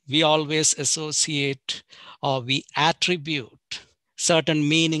us, we always associate or we attribute certain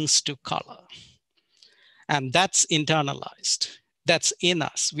meanings to color. And that's internalized. That's in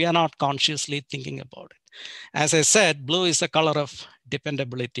us. We are not consciously thinking about it. As I said, blue is the color of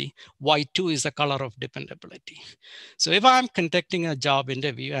dependability. White too is the color of dependability. So if I'm conducting a job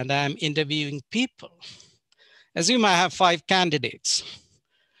interview and I'm interviewing people, assume I have 5 candidates.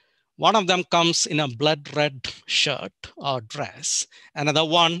 One of them comes in a blood red shirt or dress, another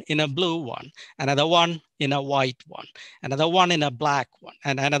one in a blue one, another one in a white one, another one in a black one,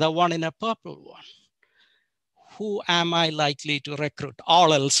 and another one in a purple one. Who am I likely to recruit?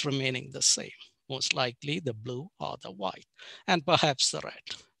 All else remaining the same. Most likely the blue or the white, and perhaps the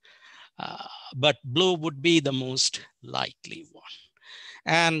red. But blue would be the most likely one.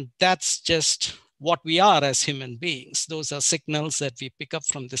 And that's just what we are as human beings. Those are signals that we pick up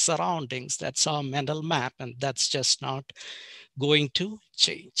from the surroundings. That's our mental map, and that's just not going to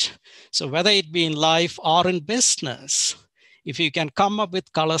change. So whether it be in life or in business, if you can come up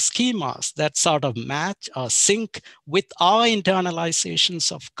with color schemas that sort of match or sync with our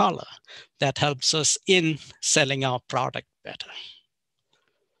internalizations of color, that helps us in selling our product better.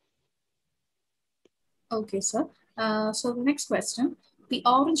 Okay, sir. So the next question. The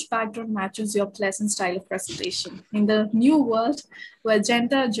orange background matches your pleasant style of presentation. In the new world where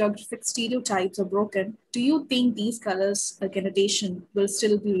gender geographic stereotypes are broken, do you think these colors connotation will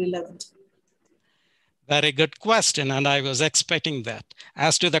still be relevant? Very good question, and I was expecting that.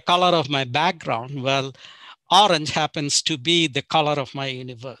 As to the color of my background, well, orange happens to be the color of my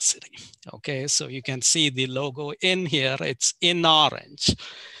university. Okay, so you can see the logo in here, it's in orange.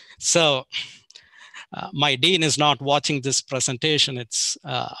 So my dean is not watching this presentation,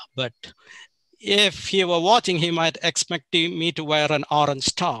 but if he were watching, he might expect me to wear an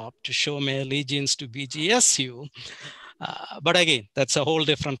orange top to show my allegiance to BGSU. But again, that's a whole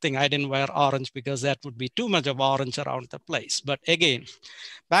different thing. I didn't wear orange because that would be too much of orange around the place. But again,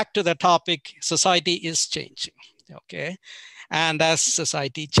 back to the topic, society is changing, okay? And as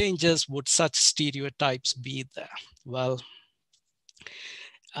society changes, would such stereotypes be there? Well,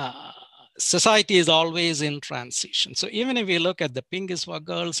 society is always in transition. So even if we look at the pink is for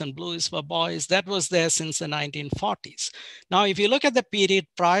girls and blue is for boys, that was there since the 1940s. Now, if you look at the period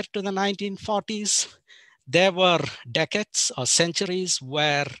prior to the 1940s, there were decades or centuries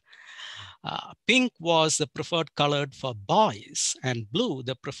where pink was the preferred color for boys and blue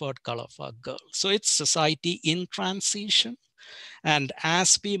the preferred color for girls. So it's society in transition. And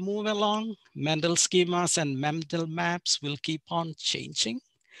as we move along, mental schemas and mental maps will keep on changing.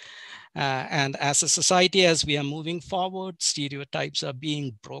 And as a society, as we are moving forward, stereotypes are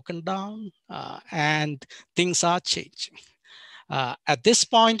being broken down and things are changing. At this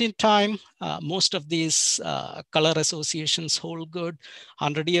point in time, most of these color associations hold good.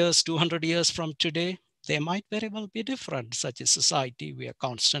 100 years, 200 years from today, they might very well be different. Such a society, we are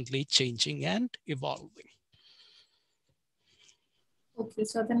constantly changing and evolving. Okay,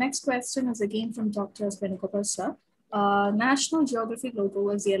 so the next question is again from Dr. Venugopal sir. National Geography logo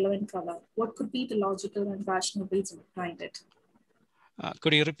is yellow in color. What could be the logical and rational reason behind it?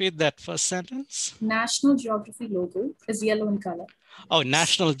 Could you repeat that first sentence? National Geography logo is yellow in color. Oh,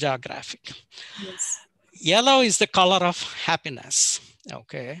 National Geographic. Yes. Yellow is the color of happiness,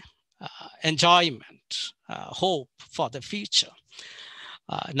 okay? Enjoyment, hope for the future.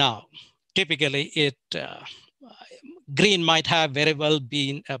 Now, typically green might have very well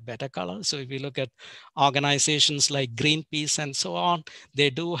been a better color. So if you look at organizations like Greenpeace and so on, they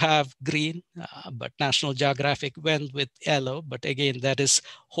do have green, but National Geographic went with yellow. But again, that is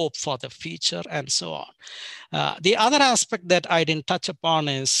hope for the future and so on. The other aspect that I didn't touch upon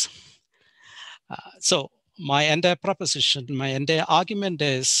is, so my entire proposition, my entire argument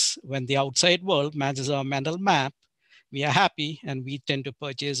is when the outside world matches our mental map, we are happy and we tend to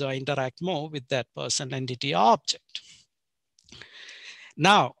purchase or interact more with that person, entity, or object.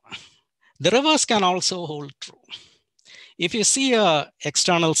 Now, the reverse can also hold true. If you see an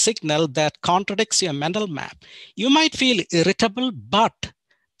external signal that contradicts your mental map, you might feel irritable, but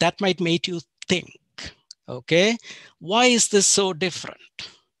that might make you think, okay, why is this so different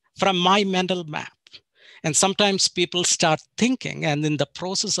from my mental map? And sometimes people start thinking, and in the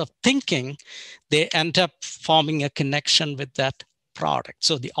process of thinking, they end up forming a connection with that product.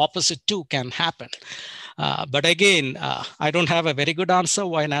 So the opposite too can happen. But again, I don't have a very good answer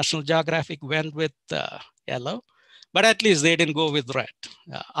why National Geographic went with yellow, but at least they didn't go with red.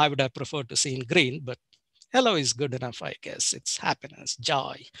 I would have preferred to see in green, but yellow is good enough, I guess. It's happiness,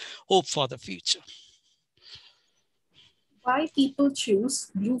 joy, hope for the future. Why people choose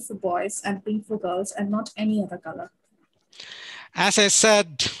blue for boys and pink for girls and not any other color? As I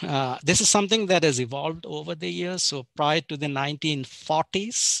said, this is something that has evolved over the years. So prior to the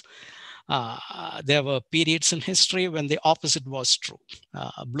 1940s, there were periods in history when the opposite was true.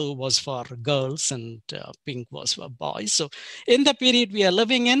 Blue was for girls and pink was for boys. So in the period we are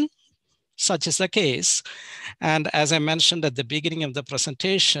living in, such is the case. And as I mentioned at the beginning of the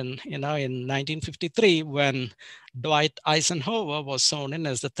presentation, in 1953, when Dwight Eisenhower was sworn in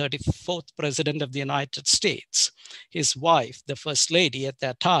as the 34th president of the United States, his wife, the first lady at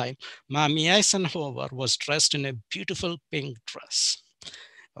that time, Mamie Eisenhower, was dressed in a beautiful pink dress.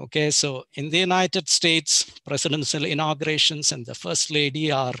 Okay, so in the United States, presidential inaugurations and the first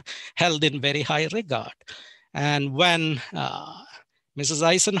lady are held in very high regard. And when Mrs.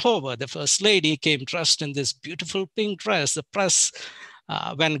 Eisenhower, the first lady, came dressed in this beautiful pink dress, the press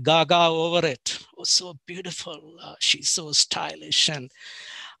went gaga over it. Oh, so beautiful. She's so stylish. And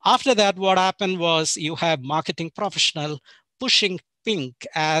after that, what happened was you have marketing professional pushing pink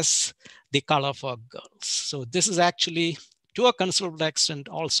as the color for girls. So this is actually, to a considerable extent,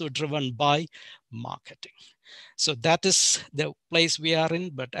 also driven by marketing. So that is the place we are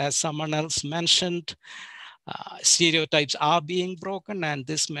in. But as someone else mentioned, stereotypes are being broken, and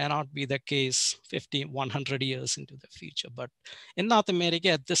this may not be the case 50, 100 years into the future. But in North America,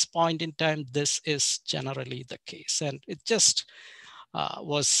 at this point in time, this is generally the case. And it just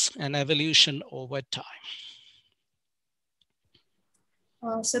was an evolution over time.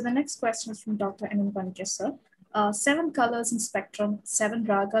 So the next question is from Dr. N. Pankesar. 7 colors in spectrum, 7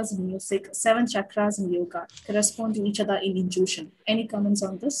 ragas in music, 7 chakras in yoga correspond to each other in intuition. Any comments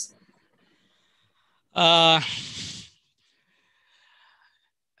on this?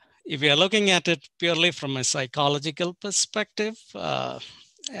 If you're looking at it purely from a psychological perspective,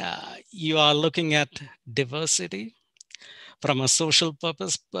 you are looking at diversity. from a social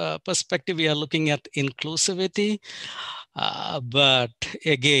perspective, we are looking at inclusivity. But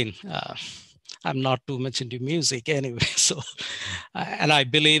again, I'm not too much into music anyway. So, and I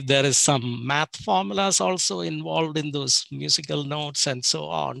believe there is some math formulas also involved in those musical notes and so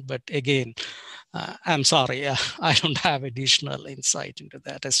on. But again, I'm sorry, I don't have additional insight into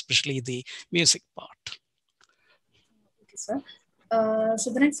that, especially the music part. Okay, sir.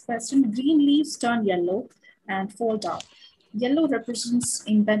 So the next question, green leaves turn yellow and fall down. Yellow represents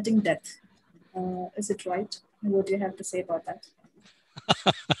impending death. Is it right? What do you have to say about that?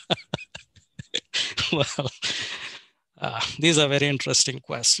 Well, these are very interesting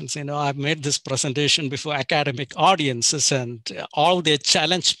questions. You know, I've made this presentation before academic audiences, and all they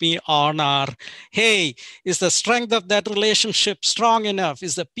challenge me on are, hey, is the strength of that relationship strong enough?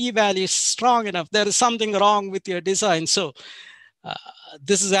 Is the p-value strong enough? There is something wrong with your design. So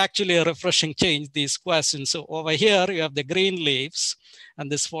this is actually a refreshing change, these questions. So over here, you have the green leaves.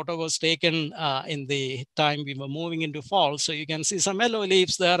 And this photo was taken in the time we were moving into fall. So you can see some yellow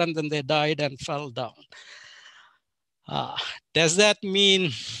leaves there, and then they died and fell down. Does that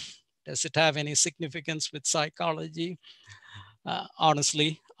mean, does it have any significance with psychology?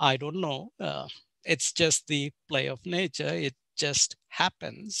 Honestly, I don't know. It's just the play of nature. It just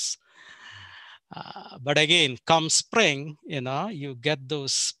happens. But again, come spring, you know, you get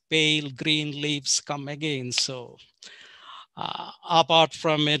those pale green leaves come again. So apart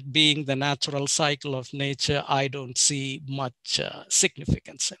from it being the natural cycle of nature, I don't see much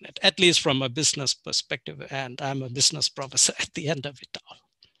significance in it, at least from a business perspective. And I'm a business professor at the end of it all.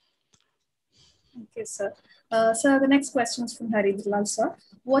 Okay, sir. Sir, the next question is from Hari Bilal, sir.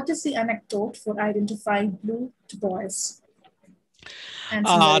 What is the anecdote for identifying blue to boys? And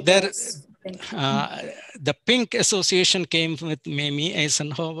the pink association came with Mamie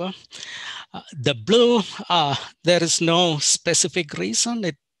Eisenhower. The blue, there is no specific reason.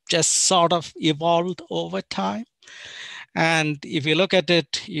 It just sort of evolved over time. And if you look at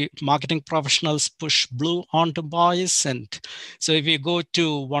it, marketing professionals push blue onto boys. And so if you go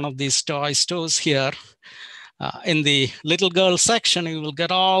to one of these toy stores here, in the little girl section, you will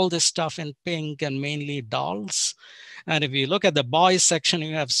get all this stuff in pink and mainly dolls. And if you look at the boys section,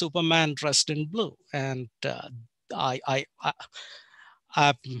 you have Superman dressed in blue. And I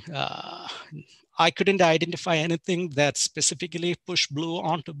couldn't identify anything that specifically pushed blue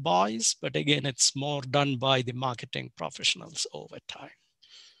onto boys, but again, it's more done by the marketing professionals over time.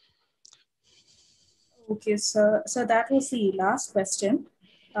 Okay, so that was the last question.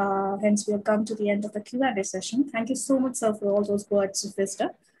 Hence, we have come to the end of the Q&A session. Thank you so much, sir, for all those words of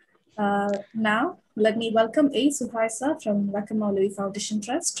wisdom. Now, let me welcome A. Suhai, sir, from Vakkom Moulavi Foundation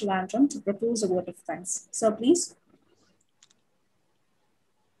Trust, Trivandrum, to propose a word of thanks. Sir, please.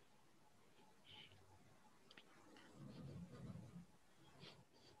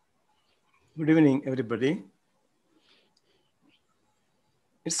 Good evening, everybody.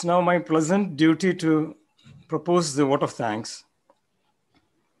 It's now my pleasant duty to propose the vote of thanks.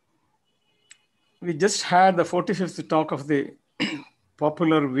 We just had the 45th talk of the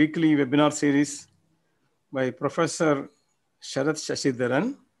popular weekly webinar series by Professor Sharath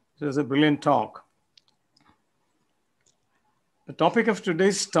Sasidharan. It was a brilliant talk. The topic of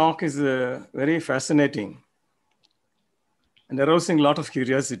today's talk is very fascinating and arousing a lot of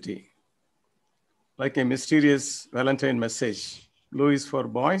curiosity, like a mysterious Valentine message. Blue is for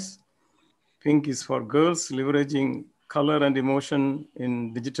boys, pink is for girls, leveraging color and emotion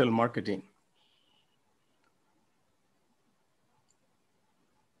in digital marketing.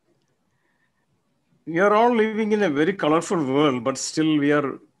 We are all living in a very colorful world, but still we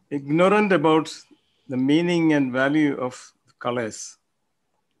are ignorant about the meaning and value of colors.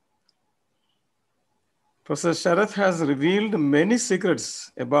 Professor Sharath has revealed many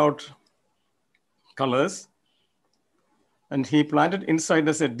secrets about colors, and he planted inside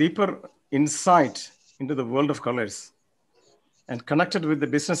us a deeper insight into the world of colors and connected with the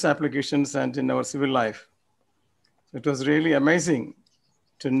business applications and in our civil life. It was really amazing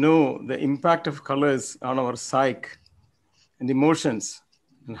to know the impact of colors on our psyche and emotions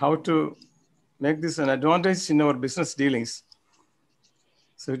and how to make this an advantage in our business dealings.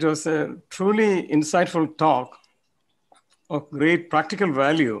 So it was a truly insightful talk of great practical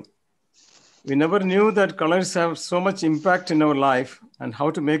value. We never knew that colors have so much impact in our life and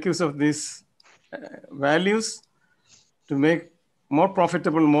how to make use of these values to make more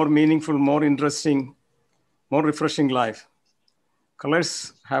profitable, more meaningful, more interesting, more refreshing life.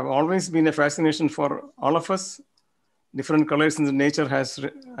 Colors have always been a fascination for all of us. Different colors in the nature has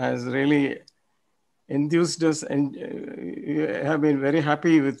enthused us, and have been very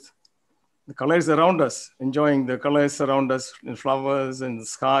happy with the colors around us, enjoying the colors around us in flowers and the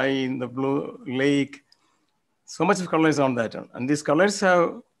sky, in the blue lake. So much of colors on that. And these colors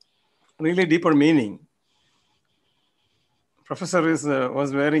have really deeper meaning. Professor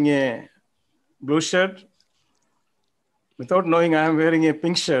was wearing a blue shirt. Without knowing, I am wearing a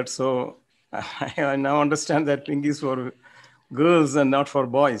pink shirt. So I now understand that pink is for girls and not for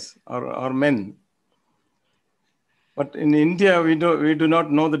boys or men. But in India, we do not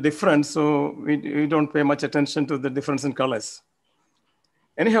know the difference, so we don't pay much attention to the difference in colors.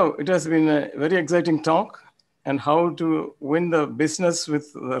 Anyhow, it has been a very exciting talk, and how to win the business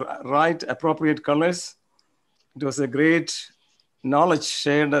with the right appropriate colors. It was a great knowledge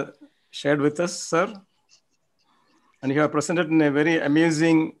shared with us, sir. And you have presented in a very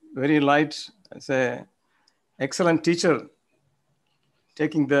amusing, very light, as an excellent teacher,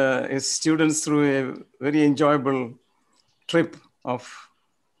 taking his students through a very enjoyable trip of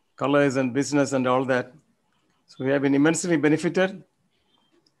colors and business and all that. So we have been immensely benefited.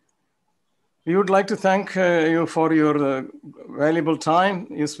 We would like to thank you for your valuable time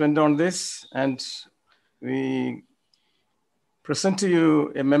you spent on this, and we present to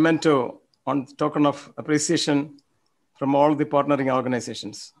you a memento on token of appreciation from all the partnering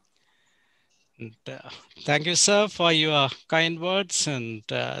organizations. And, thank you, sir, for your kind words, and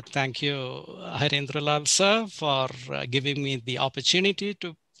thank you, Harendralal, sir, for giving me the opportunity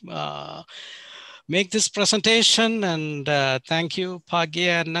to make this presentation. And thank you,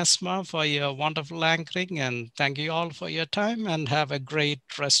 Pagya and Nasma, for your wonderful anchoring. And thank you all for your time, and have a great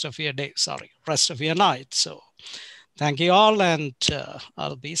rest of your day. Rest of your night. So thank you all, and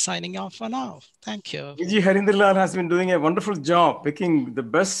I'll be signing off for now. Thank you. E.G. Harendralal has been doing a wonderful job picking the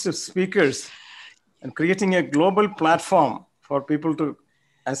best speakers and creating a global platform for people to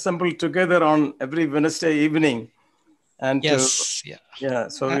assemble together on every Wednesday evening. And yes,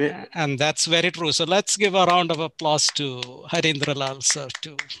 so and that's very true. So let's give a round of applause to Harendralal, sir,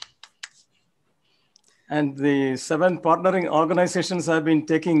 too. And the 7 partnering organizations have been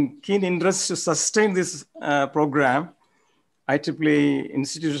taking keen interest to sustain this program. IEEE,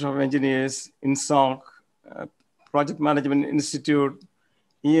 Institute of Engineers, INSOC, Project Management Institute,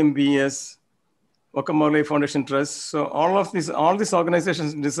 EMBS, Vakkom Foundation Trust. So all these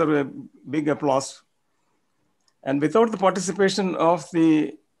organizations deserve a big applause. And without the participation of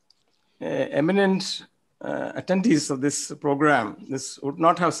the eminent attendees of this program, this would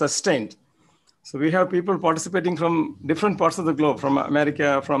not have sustained. So we have people participating from different parts of the globe, from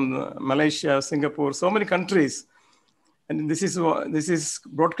America, from Malaysia, Singapore, so many countries. And this is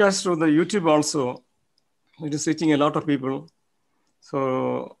broadcast through the YouTube also. It is reaching a lot of people.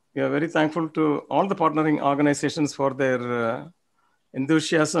 So we are very thankful to all the partnering organizations for their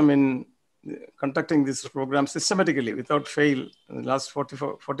enthusiasm in conducting this program systematically without fail. In the last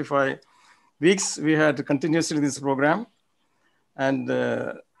 45 weeks, we had continuously this program. And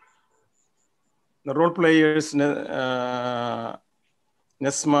the role players, Nesma,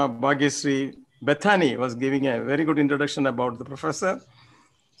 Bhagyasri, Bethany was giving a very good introduction about the professor.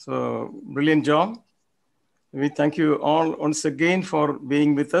 So brilliant job. We thank you all once again for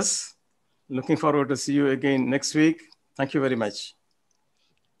being with us. Looking forward to see you again next week. Thank you very much.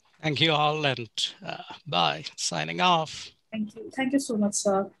 Thank you all, and bye. Signing off. Thank you. Thank you so much,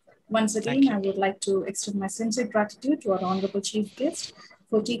 sir. Once again, I would like to extend my sincere gratitude to our Honorable Chief Guest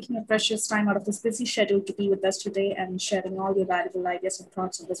for taking a precious time out of this busy schedule to be with us today and sharing all your valuable ideas and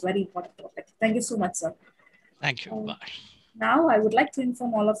thoughts on this very important topic. Thank you so much, sir. Thank you. Bye. Now, I would like to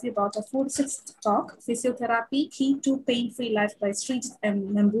inform all of you about our 46th talk, Physiotherapy, Key to Pain-Free Life by Srijit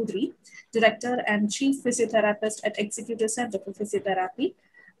M. Nambudri, Director and Chief Physiotherapist at Executive Center for Physiotherapy,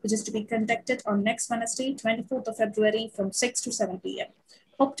 which is to be conducted on next Wednesday, 24th of February from 6 to 7 p.m.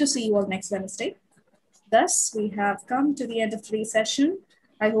 Hope to see you all next Wednesday. Thus, we have come to the end of today's session.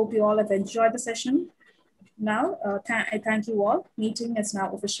 I hope you all have enjoyed the session. Now, I thank you all. Meeting is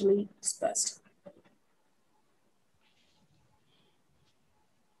now officially dispersed.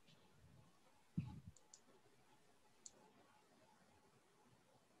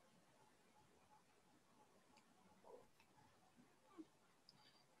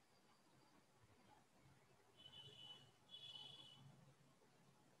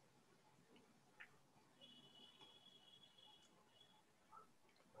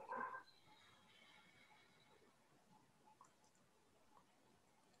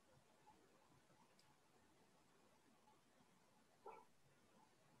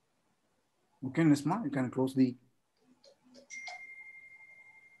 Okay, Nisma, you can close the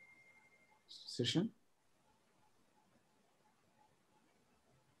session.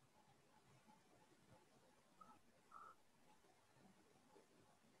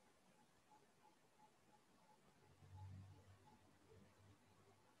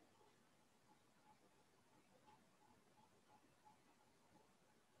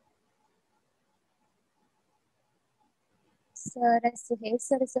 Sir, as Suhail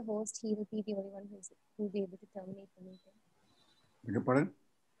sir is the host, he will be the only one who will be able to terminate the meeting. Beg your pardon?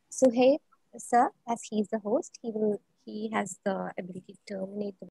 Suhail sir, as he is the host, he has the ability to terminate the